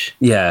beach.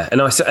 Yeah,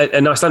 an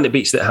Icelandic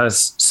beach that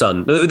has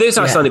sun. There's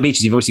Icelandic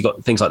beaches. You've obviously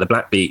got things like the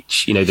Black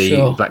Beach,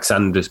 the Black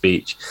Sanders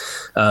beach,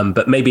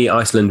 but maybe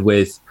Iceland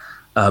with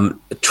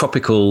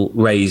tropical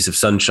rays of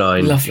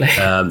sunshine. Lovely.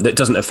 That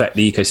doesn't affect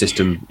the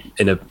ecosystem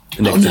in a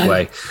negative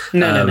way.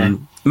 No.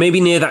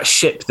 Maybe near that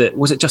ship that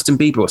was it Justin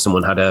Bieber or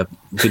someone had a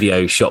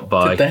video shot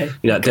by,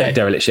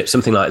 derelict ship,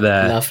 something like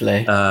that.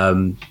 Lovely.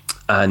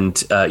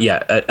 And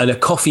a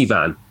coffee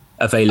van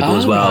available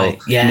as well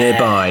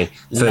nearby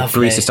for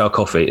barista style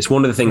coffee. It's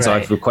one of the things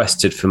I've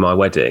requested for my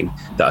wedding,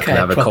 that I can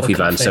have a coffee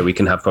van so we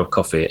can have proper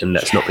coffee, and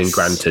that's not been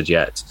granted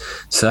yet.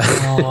 So,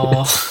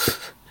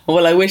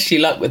 well, I wish you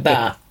luck with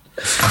that.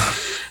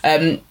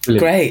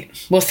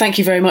 Great. Well, thank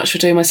you very much for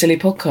doing my silly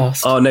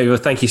podcast. Oh no, well,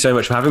 thank you so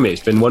much for having me.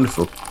 It's been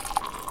wonderful.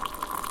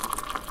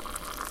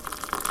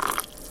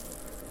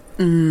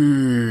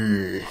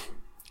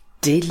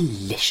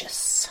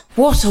 Delicious.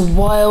 What a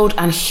wild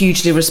and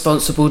hugely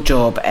responsible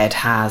job Ed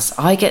has.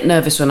 I get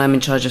nervous when I'm in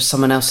charge of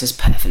someone else's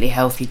perfectly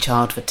healthy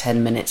child for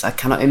 10 minutes. I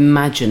cannot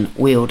imagine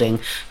wielding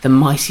the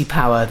mighty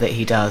power that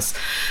he does.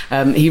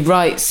 He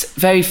writes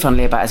very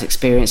funnily about his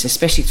experience,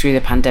 especially through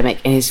the pandemic,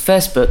 in his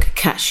first book,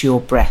 Catch Your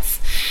Breath.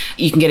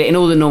 You can get it in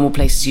all the normal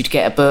places you'd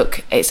get a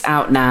book. It's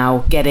out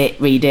now. Get it,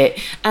 read it.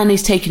 And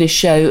he's taken a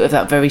show of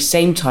that very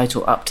same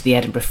title up to the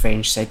Edinburgh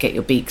Fringe, so get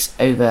your beaks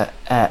over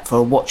for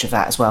a watch of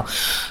that as well.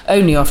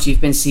 Only after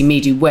you've been to see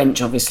me do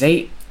Wench,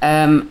 obviously,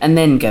 and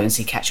then go and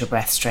see Catch Your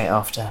Breath straight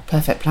after.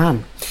 Perfect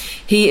plan.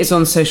 He is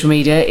on social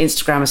media,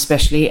 Instagram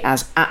especially,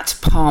 as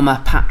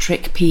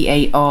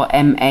 @PalmerPatrick,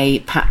 Parma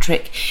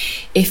Patrick.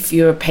 If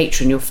you're a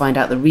patron, you'll find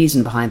out the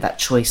reason behind that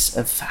choice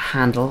of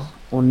handle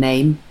or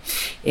name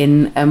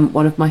in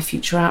one of my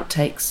future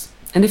outtakes.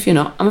 And if you're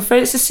not, I'm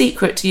afraid it's a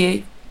secret to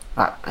you.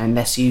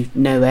 Unless you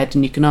know Ed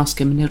and you can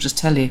ask him and he'll just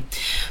tell you.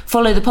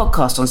 Follow the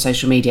podcast on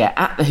social media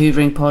 @The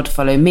Hoovering Pod.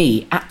 Follow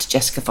me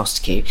 @Jessica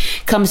Fostekew.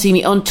 Come see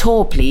me on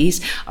tour,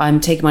 please. I'm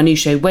taking my new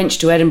show Wench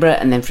to Edinburgh,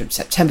 and then from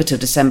September till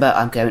December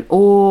I'm going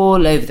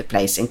all over the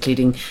place,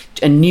 including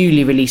a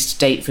newly released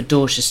date for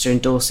Dorchester in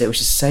Dorset,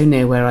 which is so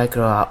near where I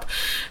grew up.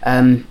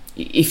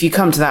 If you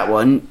come to that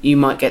one, you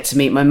might get to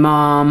meet my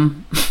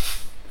mum,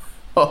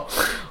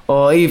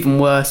 or even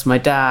worse, my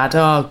dad.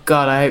 Oh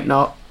God, I hope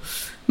not.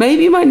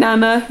 Maybe my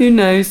nana, who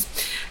knows.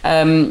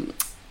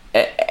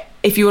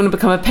 If you want to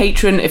become a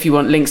patron, if you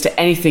want links to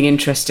anything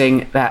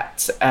interesting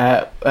that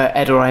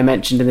Ed or I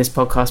mentioned in this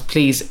podcast,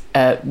 please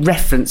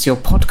reference your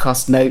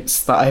podcast notes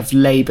that I've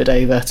laboured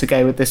over to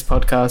go with this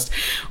podcast.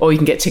 Or you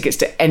can get tickets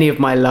to any of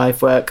my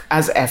live work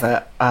as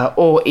ever,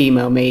 or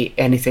email me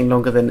anything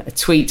longer than a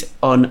tweet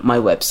on my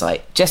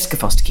website,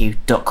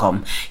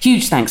 jessicafostekew.com.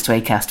 Huge thanks to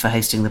Acast for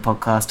hosting the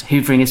podcast.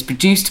 Hoovering is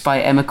produced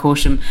by Emma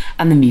Corsham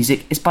and the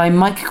music is by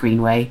Mike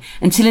Greenway.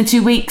 Until in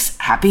 2 weeks,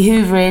 happy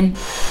Hoovering.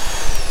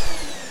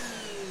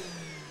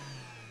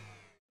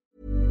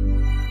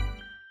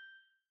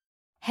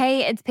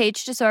 Hey, it's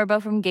Paige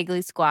DeSorbo from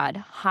Giggly Squad.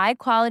 High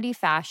quality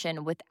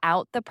fashion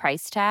without the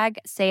price tag.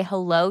 Say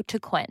hello to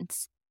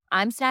Quince.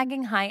 I'm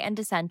snagging high-end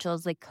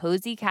essentials like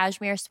cozy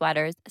cashmere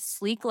sweaters,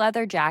 sleek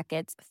leather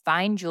jackets,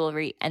 fine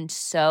jewelry, and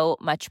so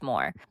much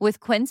more. With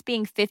Quince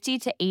being 50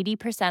 to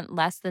 80%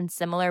 less than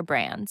similar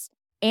brands.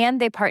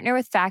 And they partner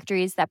with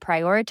factories that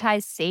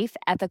prioritize safe,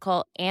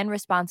 ethical, and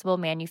responsible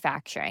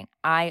manufacturing.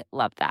 I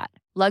love that.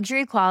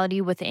 Luxury quality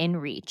within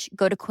reach.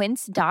 Go to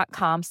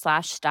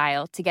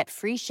quince.com/style to get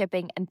free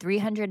shipping and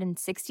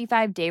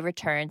 365-day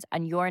returns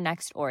on your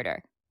next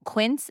order.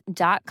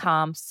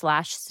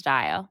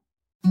 Quince.com/style.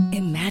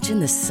 Imagine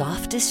the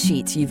softest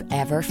sheets you've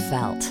ever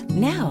felt.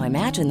 Now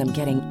imagine them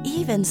getting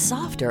even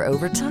softer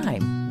over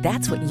time.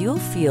 That's what you'll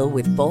feel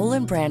with Boll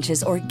 &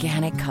 Branch's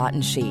organic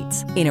cotton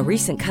sheets. In a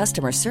recent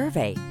customer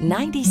survey,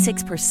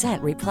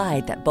 96%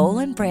 replied that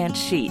Boll & Branch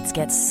sheets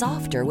get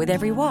softer with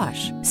every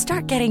wash.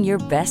 Start getting your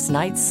best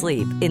night's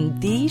sleep in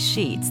these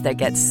sheets that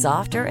get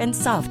softer and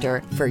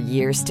softer for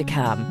years to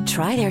come.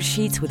 Try their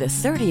sheets with a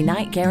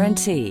 30-night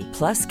guarantee.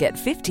 Plus, get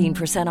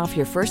 15% off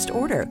your first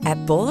order at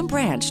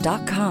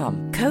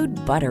bollandbranch.com. Code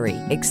BUTTERY.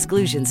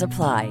 Exclusions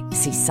apply.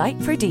 See site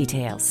for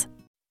details.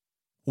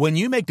 When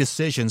you make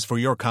decisions for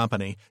your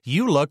company,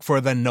 you look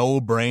for the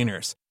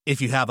no-brainers.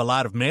 If you have a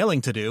lot of mailing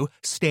to do,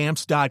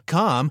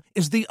 Stamps.com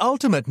is the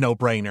ultimate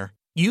no-brainer.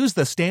 Use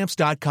the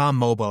Stamps.com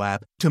mobile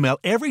app to mail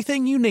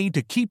everything you need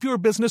to keep your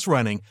business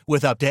running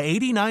with up to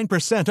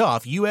 89%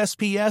 off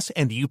USPS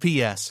and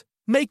UPS.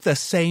 Make the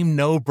same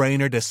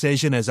no-brainer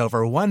decision as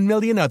over 1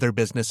 million other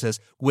businesses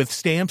with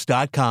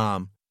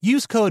Stamps.com.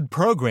 Use code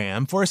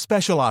PROGRAM for a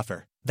special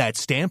offer. That's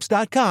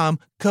Stamps.com,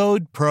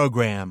 code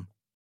PROGRAM.